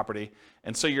on the property,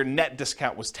 and so your net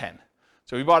discount was 10.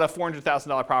 So if you bought a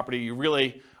 $400,000 property, you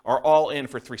really are all in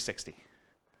for $360.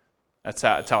 That's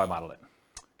how I modeled it.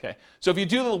 Okay. So if you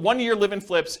do the 1 year live-in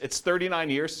flips, it's 39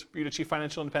 years for you to achieve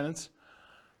financial independence.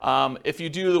 If you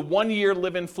do the 1 year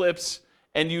live-in flips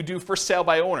and you do for sale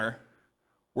by owner,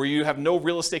 where you have no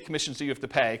real estate commissions that you have to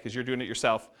pay because you're doing it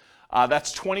yourself,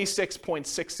 that's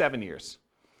 26.67 years.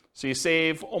 So you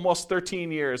save almost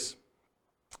 13 years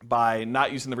by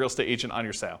not using the real estate agent on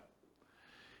your sale.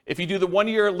 If you do the 1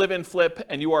 year live-in flip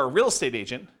and you are a real estate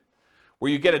agent,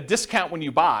 where you get a discount when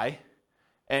you buy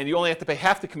and you only have to pay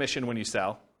half the commission when you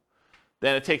sell,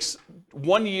 then it takes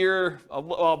 1 year,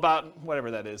 well, about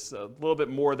whatever that is, a little bit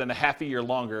more than a half a year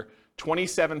longer,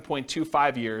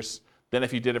 27.25 years than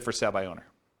if you did it for sale by owner.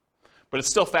 But it's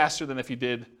still faster than if you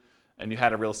did and you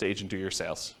had a real estate agent do your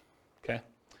sales. Okay?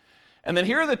 And then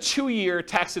here are the 2 year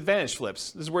tax advantage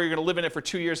flips. This is where you're going to live in it for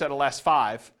 2 years out of the last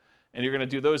 5, and you're going to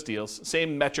do those deals.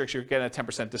 Same metrics, you're getting a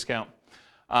 10% discount.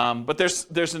 But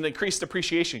there's an increased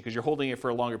appreciation because you're holding it for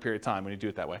a longer period of time when you do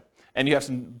it that way. And you have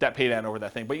some debt pay down over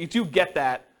that thing. But you do get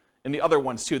that in the other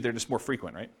ones too. They're just more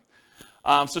frequent, right?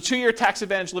 So 2 year tax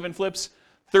advantage live-in flips,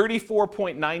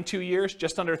 34.92 years,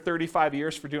 just under 35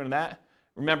 years for doing that.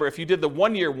 Remember, if you did the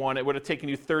 1 year one, it would have taken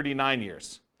you 39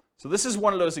 years. So this is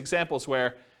one of those examples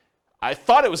where I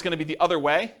thought it was going to be the other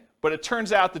way, but it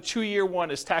turns out the 2 year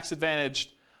one is tax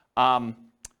advantaged.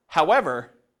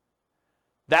 However,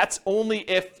 that's only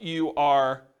if you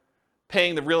are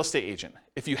paying the real estate agent.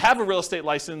 If you have a real estate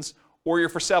license or you're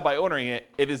for sale by owning it,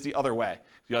 it is the other way,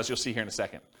 as you'll see here in a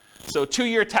second. So 2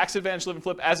 year tax advantage live and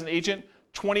flip as an agent,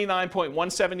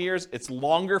 29.17 years. It's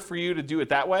longer for you to do it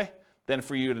that way than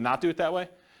for you to not do it that way.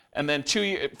 and then 2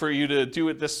 year for you to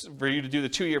do the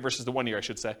 2 year versus the 1 year, I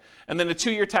should say. And then the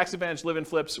 2 year tax advantage live-in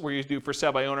flips where you do for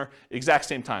sale by owner, exact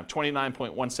same time,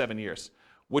 29.17 years,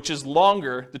 which is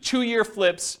longer. The 2 year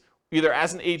flips, either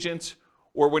as an agent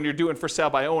or when you're doing for sale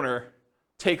by owner,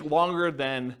 take longer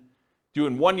than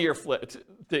doing 1 year flips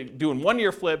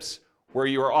where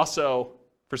you are also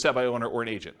for sale by owner or an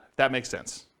agent. If that makes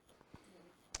sense.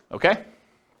 Okay?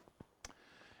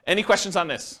 Any questions on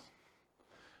this?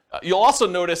 You'll also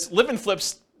notice live-in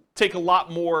flips take a lot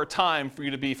more time for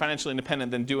you to be financially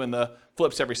independent than doing the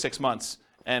flips every 6 months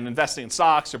and investing in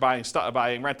stocks or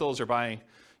buying rentals or buying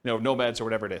nomads or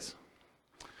whatever it is.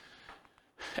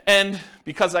 And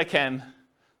because I can,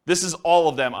 this is all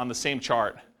of them on the same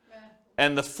chart.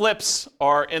 And the flips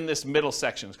are in this middle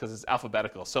section because it's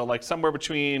alphabetical. So like somewhere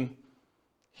between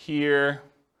here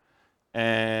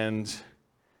and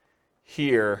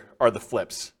here are the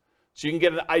flips. So you can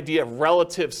get an idea of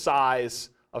relative size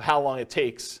of how long it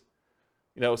takes.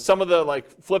 Some of the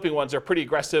flipping ones are pretty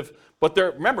aggressive, but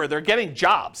remember, they're getting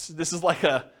jobs. This is like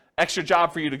a extra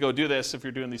job for you to go do this if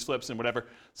you're doing these flips and whatever.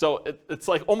 So it's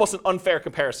like almost an unfair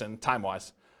comparison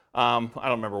time-wise. I don't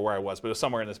remember where I was, but it was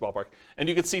somewhere in this ballpark. And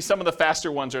you can see some of the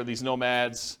faster ones are these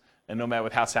nomads and nomad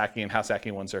with house hacking, and house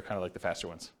hacking ones are kind of like the faster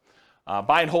ones.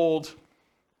 Buy and hold,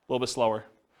 a little bit slower.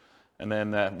 And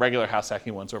then regular house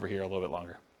hacking ones over here a little bit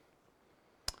longer.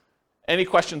 Any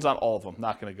questions on all of them?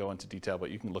 Not going to go into detail,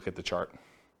 but you can look at the chart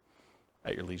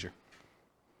at your leisure.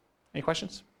 Any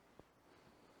questions?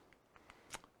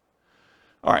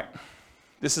 All right.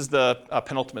 This is the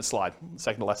penultimate slide,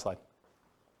 second to last slide.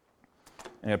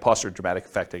 And pause for dramatic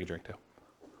effect. Take a drink, too.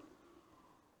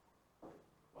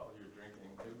 While you're drinking,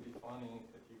 it would be funny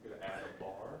if you could add a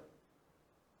bar.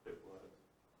 It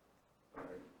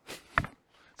would.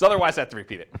 So otherwise, I have to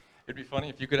repeat it. It'd be funny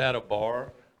if you could add a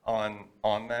bar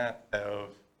on that of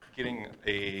getting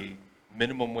a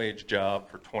minimum wage job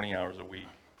for 20 hours a week.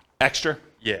 Extra?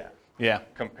 Yeah. Yeah.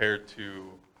 Compared to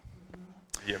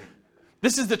the...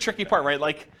 This is the tricky part, right?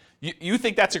 Like, you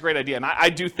think that's a great idea, and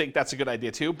I do think that's a good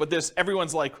idea too, but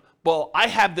everyone's like, well, I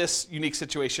have this unique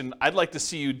situation. I'd like to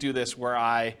see you do this where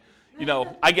I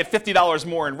get $50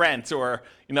 more in rent, or,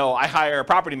 I hire a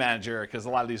property manager, because a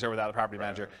lot of these are without a property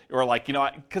manager, or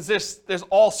because there's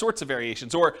all sorts of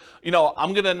variations, or,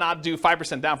 I'm going to not do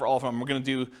 5% down for all of them. I'm going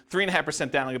to do 3.5%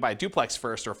 down. I'm going to buy a duplex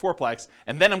first or a fourplex,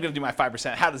 and then I'm going to do my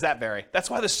 5%. How does that vary? That's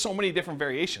why there's so many different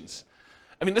variations.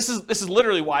 I mean, this is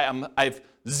literally why I've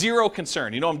zero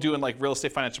concern. I'm doing Real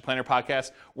Estate Financial Planner podcast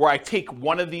where I take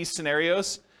one of these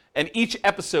scenarios, and each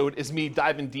episode is me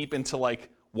diving deep into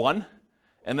one,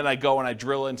 and then I go and I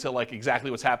drill into exactly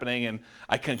what's happening, and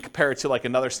I can compare it to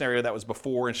another scenario that was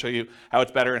before and show you how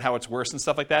it's better and how it's worse and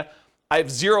stuff like that. I have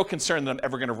zero concern that I'm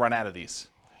ever going to run out of these,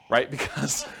 right?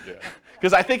 Because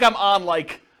I think I'm on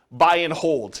buy and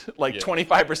hold,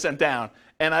 25% down.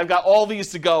 And I've got all these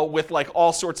to go with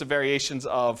all sorts of variations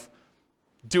of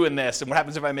doing this. And what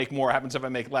happens if I make more? What happens if I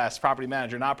make less? Property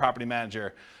manager, not property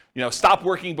manager. Stop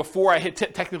working before I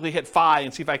technically hit 5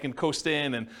 and see if I can coast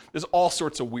in. And there's all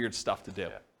sorts of weird stuff to do.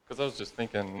 Yeah, because I was just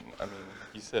thinking,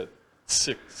 you said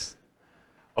 2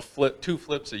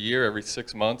 flips a year every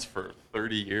 6 months for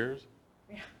 30 years.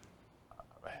 Yeah.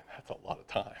 Man, that's a lot of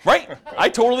time. Right. I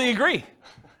totally agree.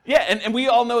 Yeah, and we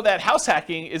all know that house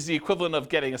hacking is the equivalent of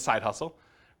getting a side hustle,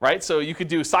 right? So you could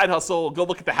do side hustle, go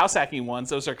look at the house hacking ones.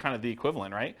 Those are kind of the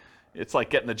equivalent, right? It's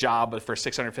like getting a job for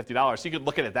 $650. So you could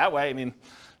look at it that way.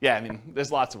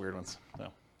 There's lots of weird ones. So.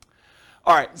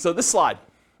 All right, so this slide.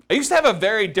 I used to have a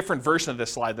very different version of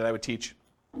this slide that I would teach.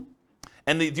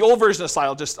 And the old version of the slide,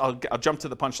 I'll jump to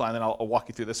the punchline, then I'll walk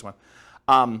you through this one.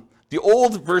 The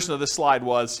old version of this slide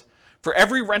was, for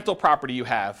every rental property you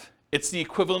have, it's the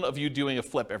equivalent of you doing a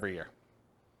flip every year.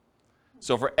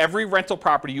 So for every rental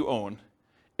property you own,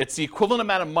 it's the equivalent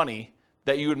amount of money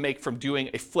that you would make from doing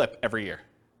a flip every year.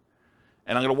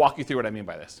 And I'm going to walk you through what I mean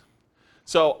by this.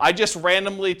 So I just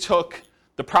randomly took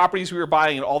the properties we were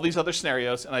buying in all these other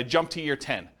scenarios, and I jumped to year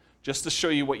 10, just to show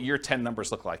you what year 10 numbers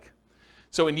look like.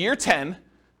 So in year 10,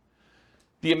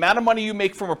 the amount of money you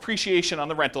make from appreciation on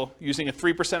the rental, using a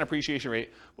 3% appreciation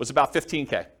rate, was about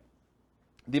 $15K.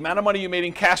 The amount of money you made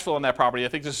in cash flow on that property, I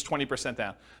think this is 20%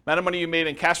 down. The amount of money you made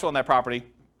in cash flow on that property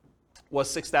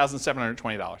was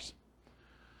 $6,720.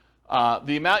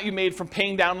 The amount you made from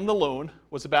paying down on the loan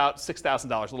was about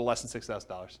 $6,000, a little less than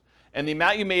 $6,000. And the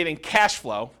amount you made in cash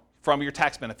flow from your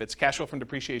tax benefits, cash flow from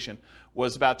depreciation,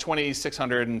 was about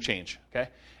 $2,600 and change. Okay?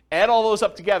 Add all those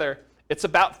up together, it's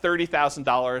about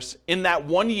 $30,000 in that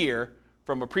 1 year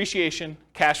from appreciation,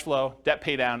 cash flow, debt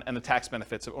pay down, and the tax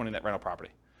benefits of owning that rental property.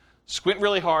 Squint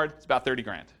really hard, it's about 30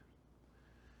 grand.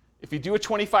 If you do a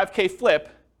 25K flip,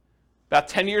 About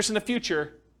 10 years in the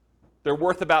future, they're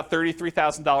worth about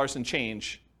 $33,000 in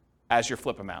change as your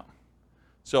flip amount.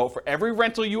 So for every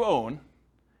rental you own,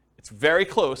 it's very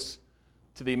close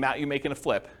to the amount you make in a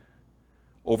flip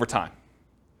over time.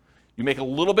 You make a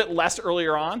little bit less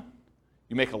earlier on,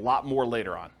 you make a lot more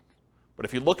later on. But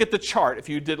if you look at the chart, if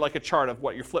you did like a chart of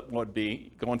what your flip would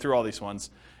be, going through all these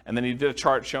ones, and then you did a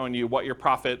chart showing you what your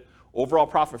profit, overall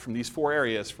profit from these 4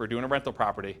 areas for doing a rental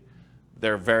property,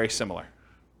 they're very similar.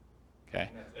 Okay?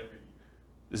 And that's every year.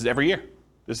 This is every year.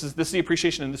 This is the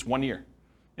appreciation in this 1 year.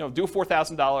 You know, do a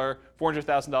 $4,000,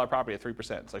 $400,000 property at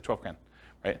 3%. It's like 12 grand,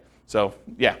 right? So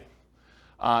yeah.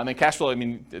 And then cash flow, I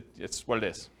mean, it's what it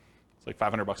is. It's like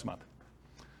 $500 a month.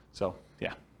 So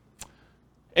yeah.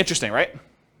 Interesting, right?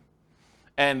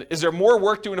 And is there more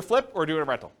work doing a flip or doing a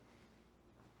rental?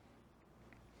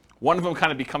 One of them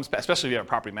kind of becomes, especially if you have a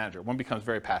property manager, one becomes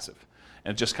very passive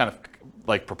and it just kind of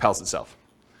like propels itself.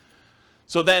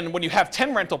 So then when you have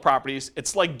 10 rental properties,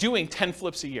 it's like doing 10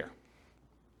 flips a year.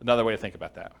 Another way to think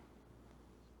about that.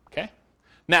 Okay?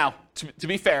 Now, to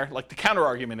be fair, like the counter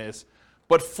argument is,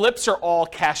 but flips are all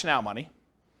cash now money.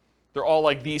 They're all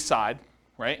like the side,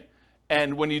 right?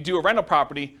 And when you do a rental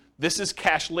property, this is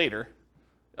cash later.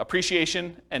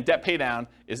 Appreciation and debt pay down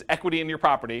is equity in your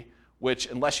property, which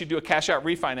unless you do a cash out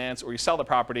refinance or you sell the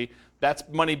property, that's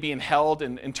money being held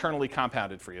and internally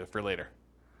compounded for you for later.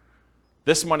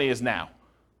 This money is now.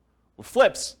 With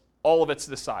flips, all of it's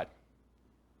this side.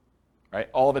 Right?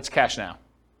 All of it's cash now.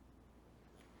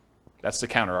 That's the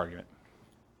counter argument.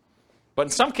 But in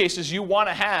some cases, you want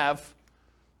to have,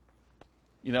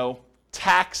 you know,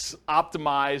 tax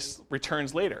optimized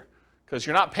returns later, because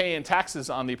you're not paying taxes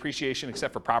on the appreciation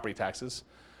except for property taxes,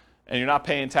 and you're not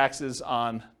paying taxes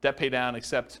on debt pay down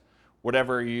except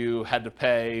whatever you had to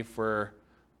pay for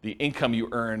the income you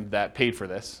earned that paid for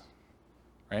this,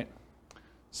 right?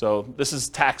 So this is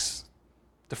tax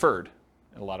deferred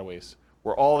in a lot of ways,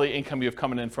 where all the income you have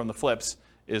coming in from the flips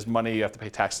is money you have to pay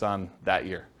taxes on that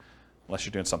year, unless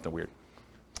you're doing something weird,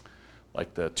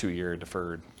 like the 2-year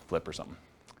deferred flip or something.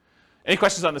 Any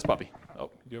questions on this puppy? Oh,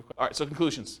 you have, all right, so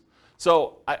conclusions.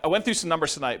 So I went through some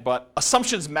numbers tonight, but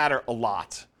assumptions matter a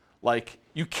lot. Like,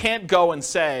 you can't go and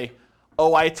say,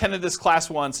 oh, I attended this class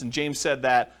once and James said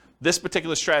that this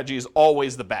particular strategy is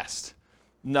always the best.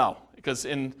 No, because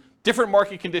in different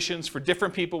market conditions for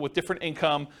different people with different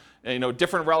income, you know,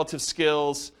 different relative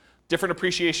skills, different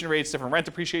appreciation rates, different rent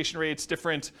appreciation rates,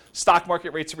 different stock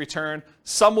market rates of return.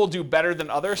 Some will do better than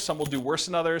others, some will do worse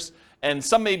than others, and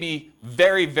some may be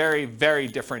very, very, very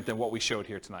different than what we showed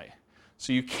here tonight.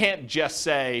 So you can't just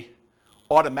say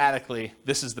automatically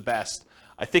this is the best.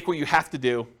 I think what you have to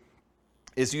do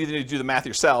is you either need to do the math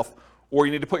yourself or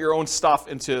you need to put your own stuff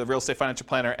into the Real Estate Financial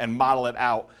Planner and model it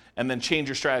out and then change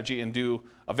your strategy and do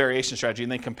a variation strategy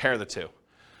and then compare the two.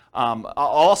 I'll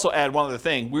also add one other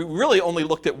thing. We really only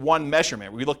looked at one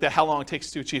measurement. We looked at how long it takes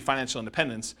to achieve financial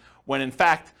independence, when in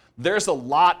fact, there's a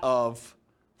lot of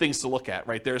things to look at,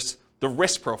 right? There's the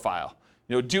risk profile.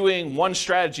 You know, doing one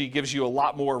strategy gives you a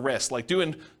lot more risk. Like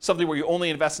doing something where you only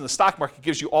invest in the stock market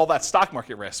gives you all that stock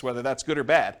market risk, whether that's good or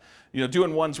bad. You know,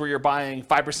 doing ones where you're buying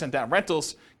 5% down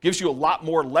rentals gives you a lot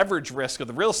more leverage risk of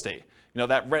the real estate. You know,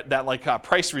 that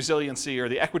price resiliency or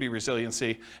the equity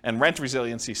resiliency and rent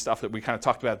resiliency stuff that we kind of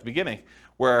talked about at the beginning,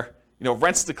 where, you know,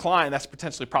 rents decline, that's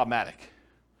potentially problematic.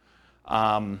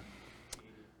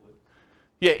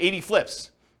 80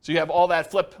 flips. So you have all that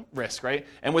flip risk, right?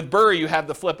 And with BRRRR, you have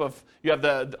the flip of, you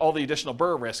have all the additional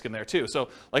BRRRR risk in there too. So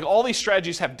like all these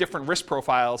strategies have different risk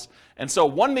profiles. And so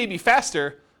one may be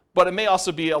faster, but it may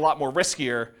also be a lot more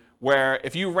riskier, where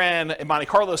if you ran a Monte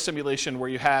Carlo simulation where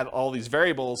you had all these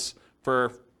variables for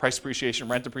price appreciation,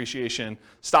 rent appreciation,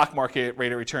 stock market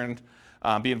rate of return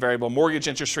being variable, mortgage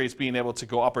interest rates being able to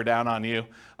go up or down on you,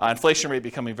 inflation rate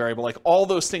becoming variable, like all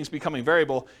those things becoming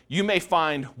variable, you may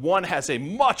find one has a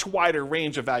much wider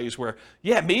range of values where,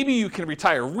 yeah, maybe you can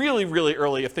retire really, really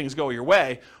early if things go your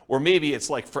way, or maybe it's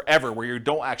like forever where you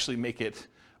don't actually make it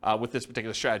with this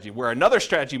particular strategy, where another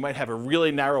strategy might have a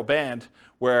really narrow band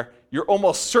where you're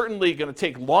almost certainly going to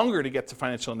take longer to get to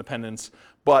financial independence,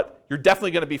 but you're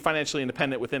definitely going to be financially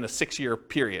independent within a 6-year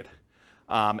period.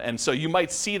 And so you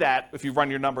might see that if you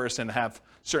run your numbers and have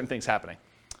certain things happening.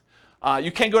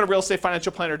 You can go to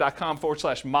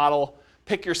realestatefinancialplanner.com/model,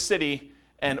 pick your city,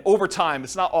 and over time,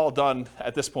 it's not all done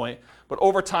at this point, but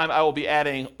over time I will be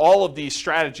adding all of these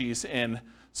strategies in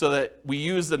so that we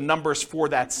use the numbers for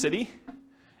that city,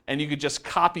 and you could just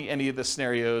copy any of the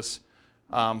scenarios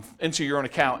into your own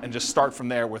account and just start from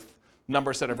there with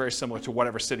numbers that are very similar to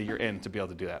whatever city you're in to be able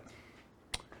to do that.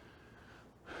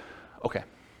 Okay.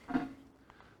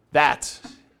 That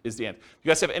is the end. You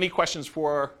guys have any questions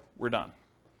for we're done.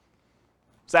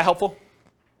 Is that helpful?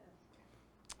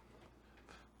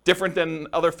 Different than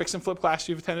other fix and flip classes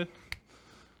you've attended?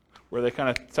 Where they kind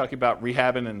of talk about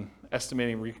rehabbing and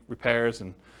estimating repairs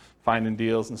and finding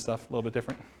deals and stuff, a little bit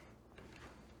different?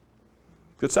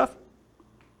 Good stuff?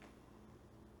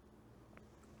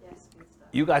 Yes, good stuff.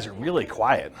 You guys are really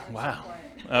quiet. Wow.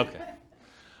 Okay.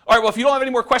 All right, well, if you don't have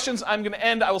any more questions, I'm going to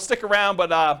end. I will stick around,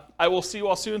 but I will see you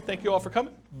all soon. Thank you all for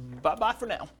coming. Bye-bye for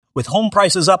now. With home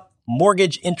prices up,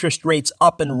 mortgage interest rates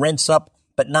up, and rents up,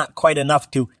 but not quite enough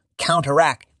to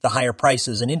counteract the higher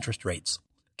prices and interest rates,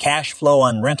 cash flow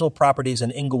on rental properties in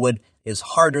Inglewood is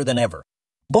harder than ever.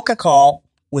 Book a call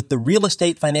with the Real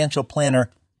Estate Financial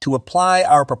Planner to apply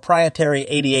our proprietary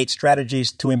 88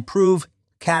 strategies to improve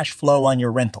cash flow on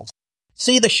your rentals.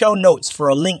 See the show notes for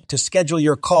a link to schedule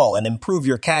your call and improve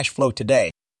your cash flow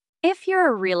today. If you're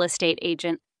a real estate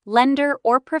agent, lender,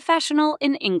 or professional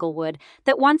in Inglewood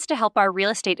that wants to help our real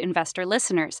estate investor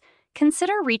listeners,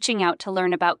 consider reaching out to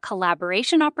learn about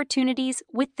collaboration opportunities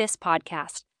with this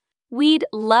podcast. We'd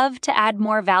love to add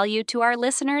more value to our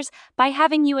listeners by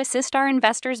having you assist our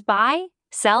investors buy,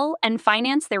 sell, and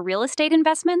finance their real estate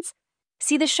investments.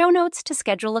 See the show notes to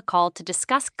schedule a call to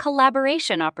discuss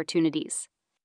collaboration opportunities.